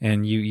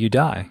 and you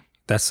die.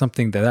 That's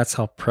something that's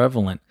how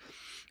prevalent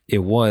it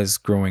was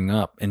growing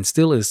up, and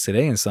still is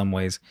today in some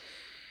ways.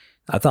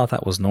 I thought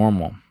that was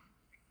normal.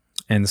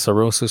 And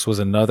cirrhosis was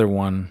another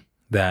one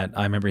that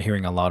I remember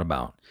hearing a lot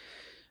about.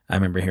 I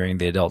remember hearing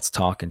the adults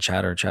talk and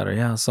chatter.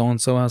 Yeah,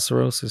 so-and-so has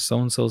cirrhosis.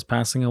 So-and-so is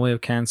passing away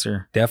of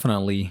cancer.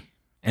 Definitely.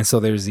 And so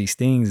there's these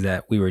things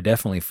that we were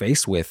definitely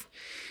faced with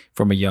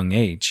from a young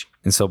age.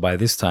 And so by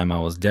this time, I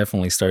was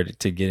definitely started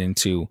to get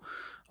into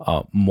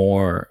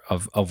more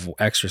of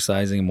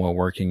exercising, more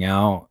working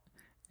out.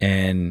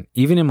 And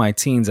even in my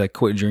teens, I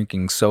quit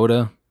drinking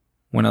soda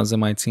when I was in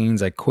my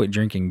teens. I quit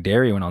drinking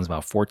dairy when I was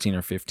about 14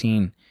 or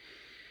 15.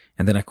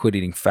 And then I quit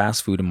eating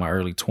fast food in my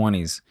early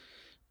 20s.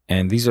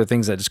 And these are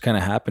things that just kind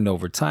of happened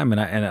over time.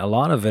 And a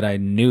lot of it I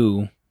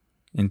knew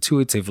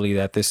intuitively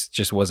that this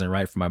just wasn't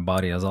right for my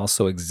body. I was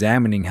also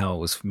examining how it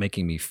was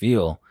making me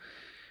feel.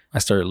 I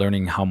started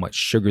learning how much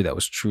sugar that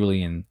was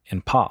truly in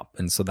pop.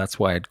 And so that's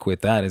why I'd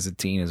quit that as a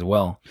teen as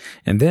well.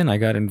 And then I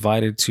got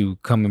invited to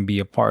come and be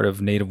a part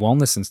of Native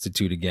Wellness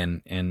Institute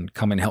again and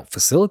come and help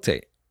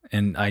facilitate.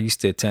 And I used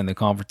to attend the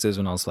conferences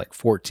when I was like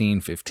 14,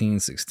 15,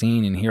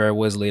 16. And here I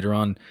was later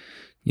on,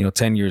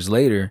 10 years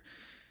later,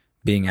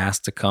 being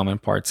asked to come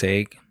and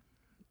partake.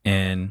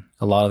 And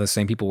a lot of the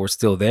same people were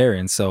still there.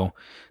 And so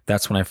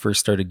that's when I first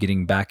started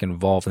getting back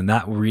involved. And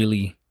that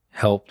really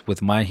helped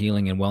with my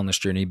healing and wellness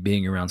journey,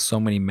 being around so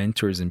many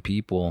mentors and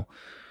people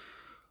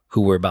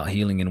who were about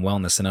healing and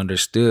wellness and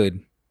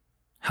understood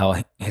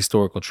how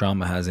historical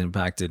trauma has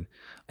impacted.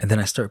 And then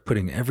I started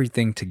putting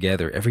everything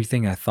together,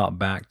 everything I thought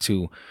back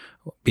to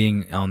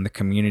being on the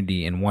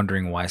community and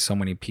wondering why so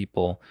many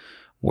people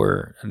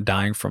were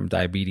dying from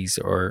diabetes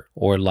or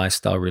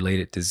lifestyle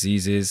related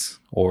diseases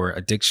or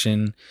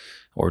addiction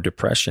or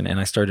depression. And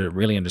I started to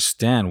really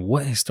understand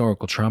what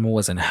historical trauma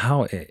was and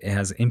how it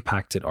has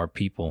impacted our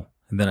people.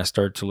 And then I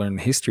started to learn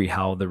the history,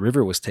 how the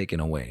river was taken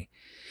away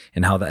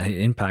and how that had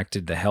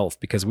impacted the health,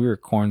 because we were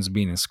corns,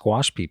 bean, and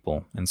squash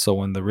people. And so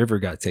when the river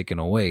got taken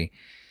away,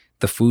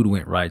 the food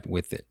went right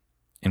with it.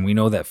 And we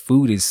know that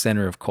food is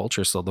center of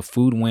culture. So the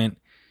food went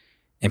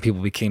and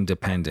people became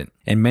dependent.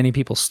 And many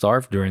people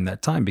starved during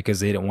that time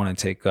because they didn't want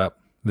to take up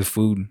the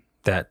food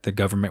that the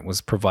government was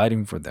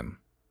providing for them.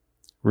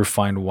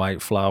 Refined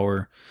white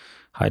flour,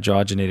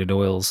 hydrogenated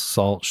oils,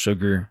 salt,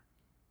 sugar,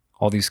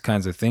 all these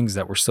kinds of things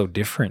that were so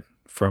different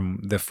from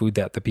the food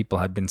that the people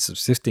had been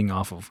subsisting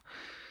off of.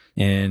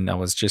 And I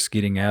was just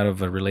getting out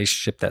of a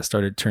relationship that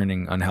started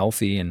turning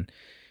unhealthy, and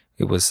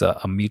it was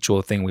a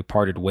mutual thing. We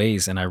parted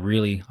ways, and I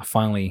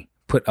finally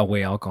put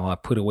away alcohol. I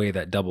put away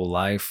that double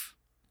life.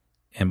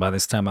 And by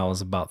this time I was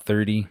about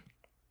 30.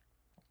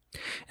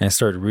 And I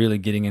started really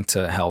getting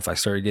into health. I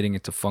started getting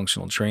into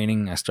functional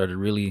training. I started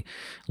really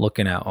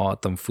looking at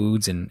autumn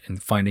foods and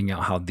finding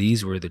out how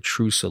these were the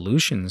true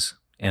solutions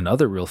and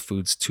other real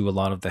foods to a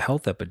lot of the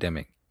health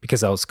epidemic.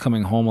 Because I was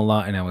coming home a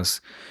lot and I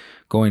was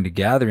going to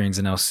gatherings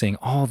and I was seeing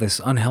all this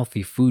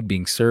unhealthy food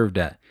being served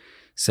at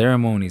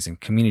ceremonies and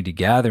community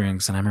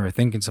gatherings. And I remember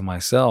thinking to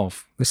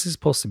myself, this is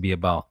supposed to be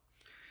about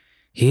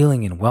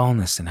healing and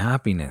wellness and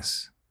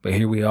happiness. But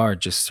here we are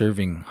just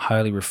serving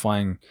highly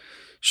refined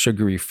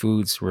sugary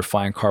foods,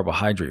 refined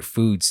carbohydrate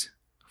foods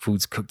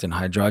cooked in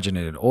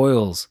hydrogenated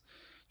oils,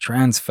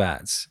 trans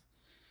fats,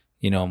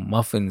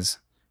 muffins,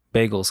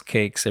 bagels,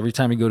 cakes. Every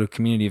time you go to a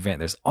community event,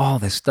 there's all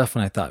this stuff.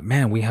 And I thought,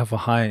 man, we have a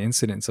high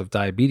incidence of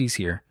diabetes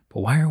here. But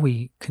why are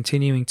we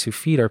continuing to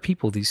feed our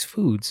people these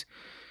foods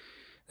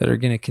that are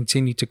going to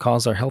continue to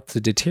cause our health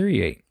to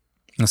deteriorate?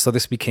 And so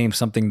this became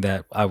something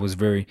that I was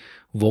very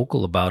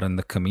vocal about in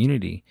the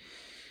community.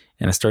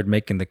 And I started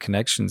making the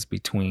connections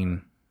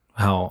between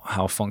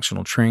how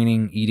functional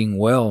training, eating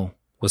well,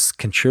 was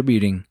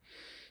contributing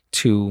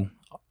to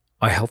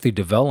a healthy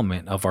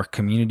development of our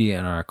community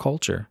and our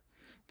culture.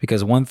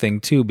 Because one thing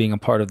too, being a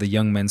part of the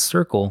young men's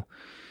circle,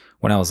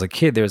 when I was a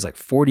kid, there was like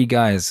 40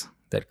 guys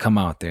that come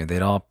out there.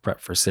 They'd all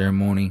prep for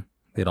ceremony.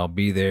 They'd all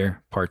be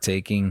there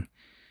partaking.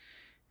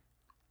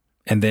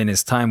 And then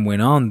as time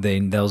went on,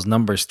 those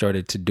numbers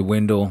started to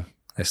dwindle.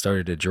 They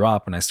started to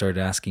drop, and I started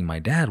asking my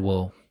dad,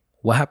 well,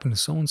 what happened to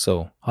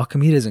so-and-so? How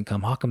come he doesn't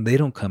come? How come they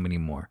don't come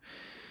anymore?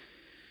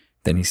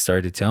 Then he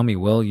started to tell me,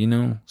 well,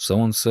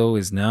 so-and-so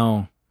is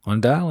now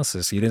on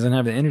dialysis. He doesn't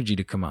have the energy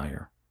to come out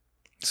here.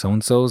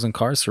 So-and-so is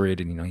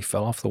incarcerated. He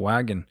fell off the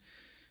wagon.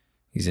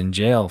 He's in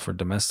jail for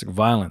domestic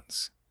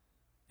violence.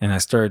 And I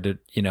started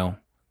to,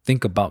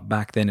 think about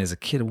back then as a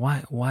kid,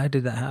 why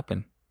did that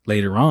happen?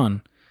 Later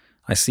on,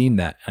 I seen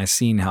that. I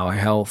seen how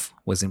health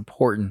was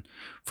important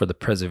for the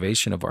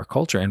preservation of our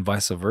culture, and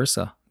vice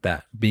versa,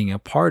 that being a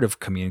part of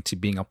community,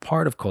 being a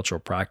part of cultural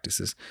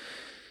practices,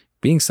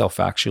 being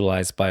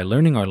self-actualized by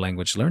learning our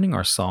language, learning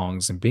our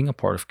songs, and being a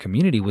part of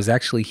community was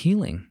actually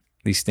healing.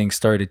 These things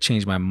started to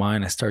change my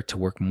mind. I started to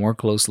work more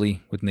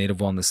closely with Native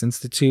Wellness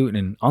Institute,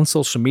 and on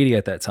social media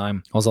at that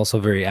time, I was also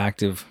very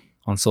active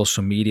on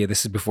social media.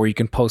 This is before you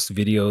can post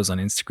videos on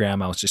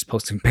Instagram. I was just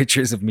posting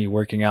pictures of me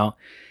working out,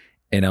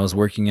 and I was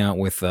working out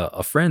with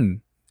a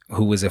friend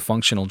who was a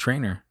functional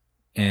trainer.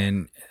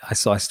 And I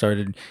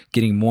started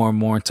getting more and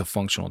more into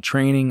functional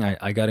training.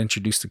 I got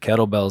introduced to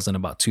kettlebells in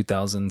about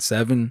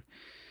 2007.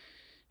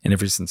 And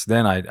ever since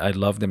then, I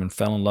loved them and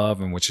fell in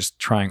love and was just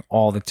trying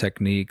all the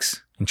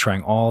techniques and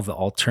trying all the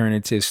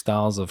alternative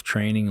styles of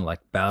training, like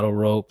battle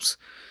ropes,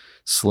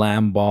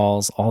 slam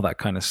balls, all that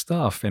kind of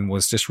stuff, and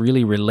was just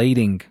really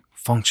relating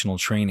functional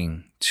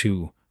training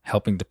to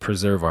helping to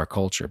preserve our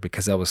culture,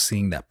 because I was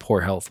seeing that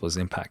poor health was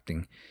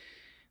impacting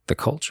the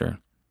culture,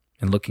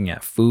 and looking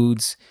at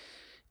foods.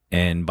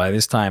 And by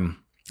this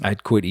time,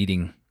 I'd quit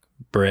eating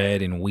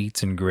bread and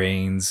wheats and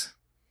grains,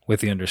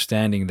 with the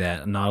understanding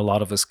that not a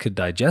lot of us could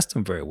digest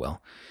them very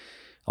well.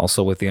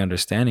 Also with the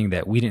understanding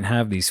that we didn't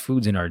have these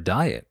foods in our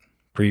diet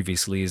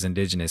previously as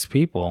indigenous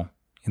people,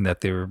 and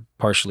that they were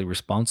partially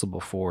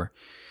responsible for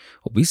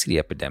obesity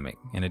epidemic,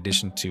 in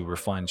addition to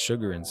refined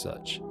sugar and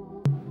such.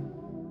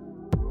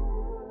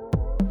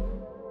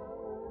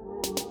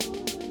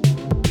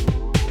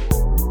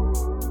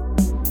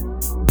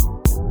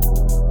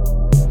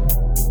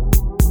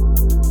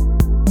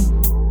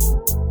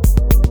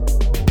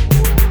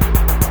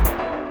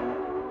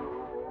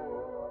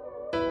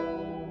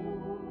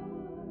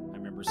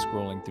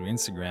 Scrolling through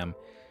Instagram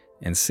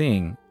and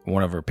seeing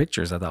one of her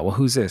pictures. I thought, well,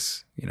 who's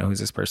this? Who's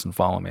this person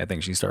following me? I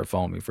think she started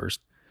following me first.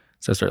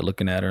 So I started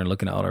looking at her and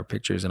looking at all her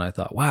pictures, and I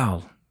thought,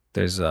 wow,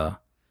 there's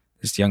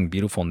this young,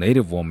 beautiful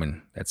Native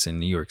woman that's in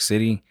New York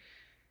City.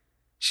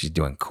 She's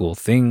doing cool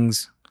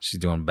things. She's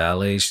doing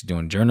ballet. She's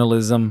doing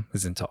journalism.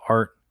 Is into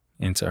art,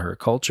 into her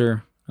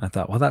culture. I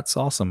thought, well, that's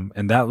awesome.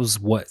 And that was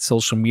what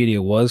social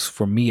media was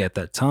for me at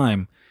that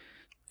time.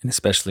 And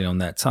especially on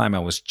that time, I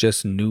was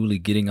just newly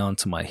getting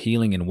onto my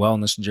healing and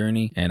wellness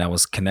journey, and I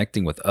was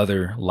connecting with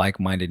other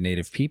like-minded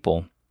Native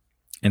people.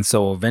 And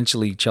so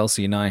eventually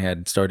Chelsea and I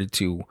had started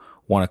to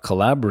want to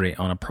collaborate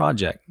on a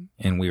project,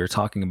 and we were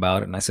talking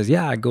about it. And I said,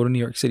 yeah, I go to New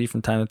York City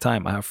from time to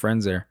time. I have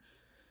friends there.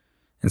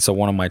 And so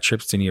one of my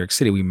trips to New York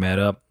City, we met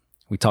up.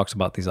 We talked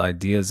about these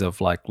ideas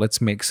of like, let's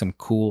make some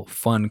cool,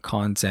 fun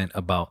content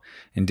about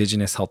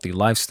indigenous healthy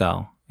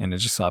lifestyle. And it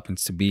just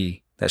happens to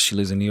be that she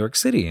lives in New York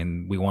City,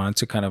 and we wanted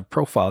to kind of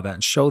profile that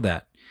and show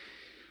that.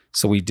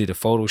 So we did a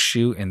photo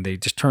shoot, and they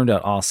just turned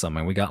out awesome.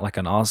 And we got like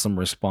an awesome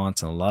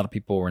response, and a lot of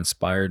people were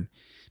inspired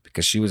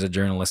because she was a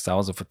journalist. I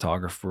was a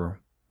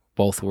photographer.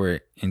 Both were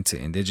into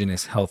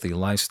indigenous healthy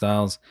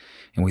lifestyles.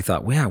 And we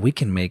thought, yeah, we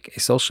can make a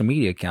social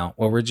media account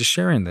where we're just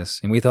sharing this.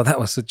 And we thought that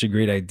was such a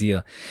great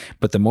idea.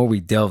 But the more we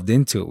delved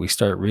into it, we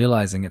started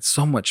realizing it's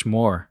so much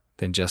more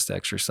than just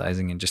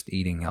exercising and just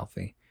eating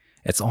healthy.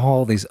 It's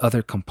all these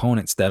other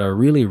components that are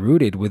really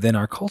rooted within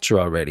our culture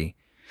already.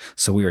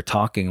 So we were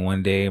talking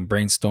one day and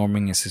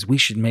brainstorming, and says, we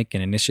should make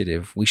an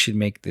initiative. We should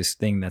make this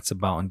thing that's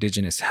about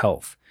indigenous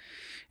health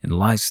and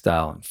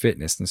lifestyle and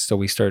fitness. And so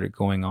we started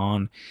going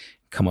on,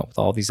 come up with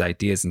all these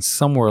ideas. And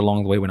somewhere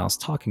along the way, when I was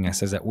talking, I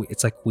says that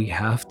it's like we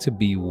have to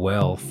be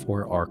well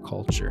for our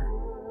culture.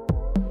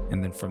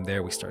 And then from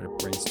there, we started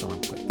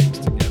brainstorming, putting things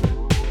together.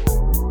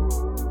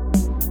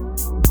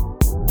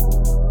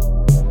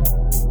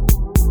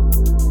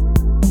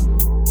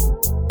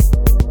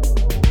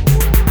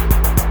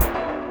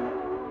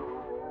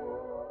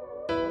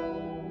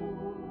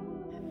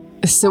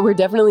 So we're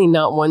definitely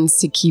not ones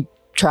to keep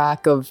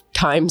track of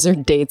times or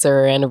dates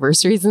or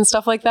anniversaries and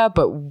stuff like that.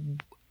 But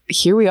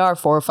here we are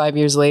 4 or 5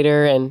 years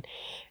later, and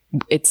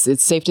it's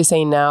safe to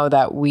say now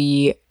that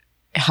we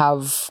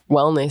have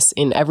wellness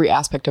in every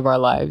aspect of our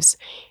lives,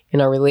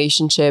 in our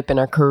relationship, in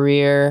our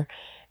career,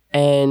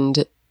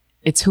 and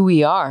it's who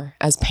we are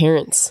as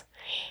parents.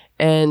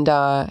 And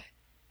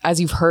as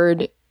you've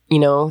heard,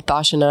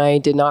 Thosh and I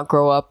did not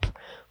grow up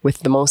with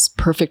the most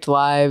perfect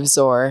lives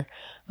or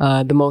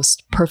the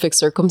most perfect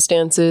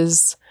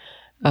circumstances.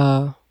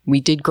 We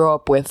did grow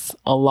up with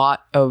a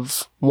lot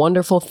of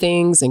wonderful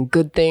things and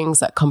good things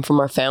that come from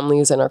our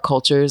families and our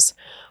cultures.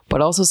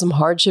 but also some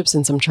hardships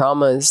and some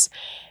traumas.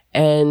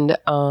 And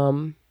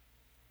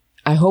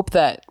I hope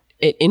that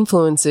it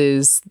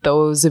influences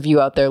those of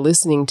you out there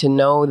listening to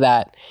know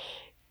that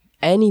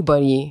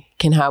anybody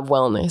can have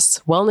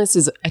wellness. Wellness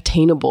is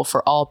attainable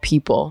for all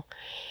people.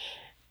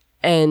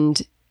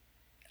 And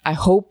I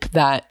hope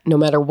that no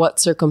matter what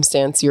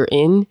circumstance you're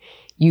in,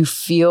 you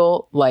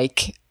feel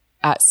like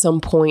at some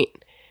point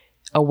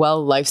a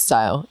well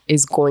lifestyle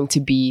is going to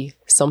be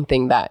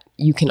something that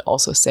you can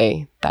also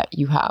say that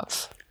you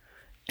have.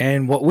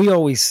 And what we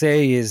always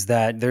say is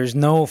that there's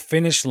no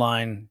finish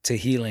line to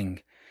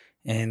healing,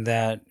 and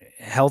that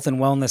health and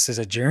wellness is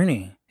a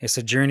journey. It's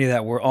a journey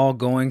that we're all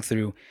going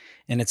through.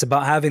 And it's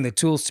about having the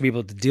tools to be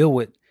able to deal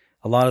with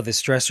a lot of the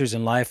stressors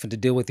in life and to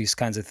deal with these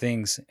kinds of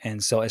things.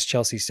 And so, as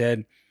Chelsea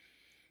said,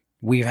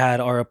 we've had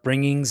our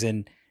upbringings,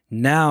 and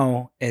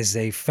now as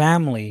a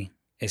family,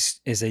 as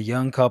a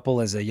young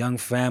couple, as a young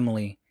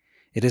family,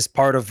 it is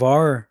part of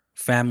our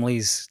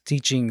family's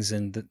teachings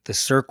and the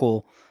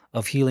circle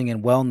of healing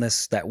and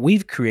wellness that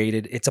we've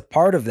created. It's a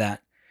part of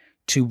that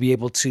to be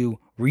able to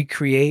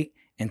recreate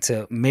and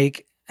to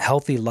make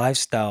healthy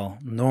lifestyle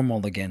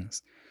normal again.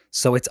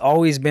 So it's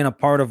always been a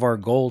part of our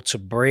goal to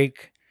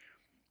break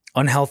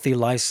unhealthy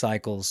life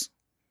cycles,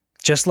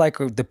 just like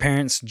the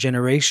parents'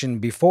 generation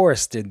before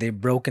us did. They've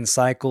broken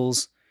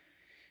cycles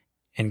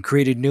and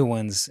created new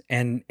ones,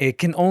 and it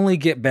can only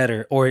get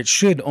better, or it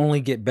should only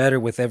get better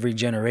with every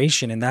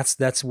generation. And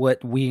that's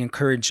what we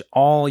encourage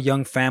all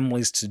young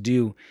families to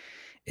do,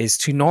 is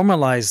to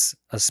normalize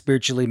a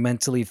spiritually,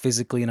 mentally,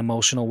 physically, and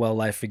emotional well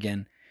life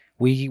again.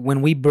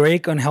 When we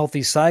break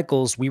unhealthy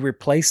cycles, we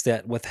replace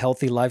that with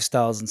healthy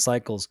lifestyles and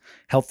cycles,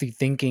 healthy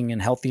thinking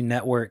and healthy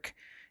network,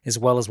 as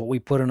well as what we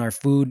put in our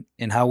food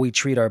and how we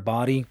treat our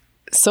body.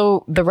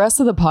 So the rest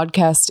of the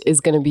podcast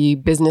is going to be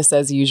business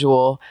as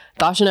usual.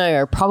 Thosh and I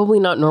are probably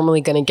not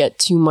normally going to get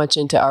too much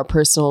into our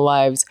personal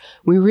lives.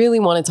 We really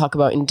want to talk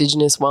about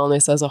Indigenous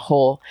wellness as a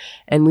whole,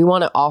 and we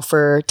want to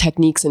offer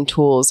techniques and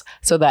tools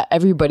so that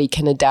everybody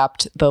can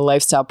adapt the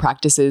lifestyle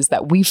practices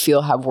that we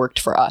feel have worked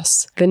for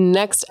us. The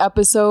next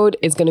episode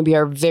is going to be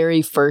our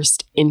very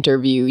first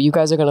interview. You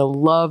guys are going to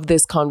love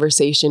this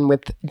conversation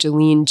with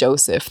Jalene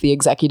Joseph, the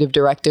executive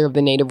director of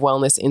the Native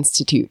Wellness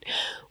Institute.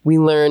 We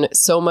learn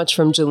so much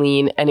from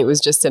Jalene, and it was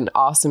just an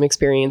awesome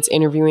experience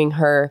interviewing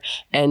her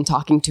and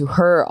talking to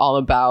her all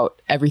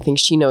about everything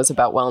she knows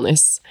about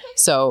wellness.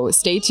 So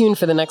stay tuned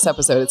for the next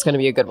episode. It's going to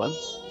be a good one.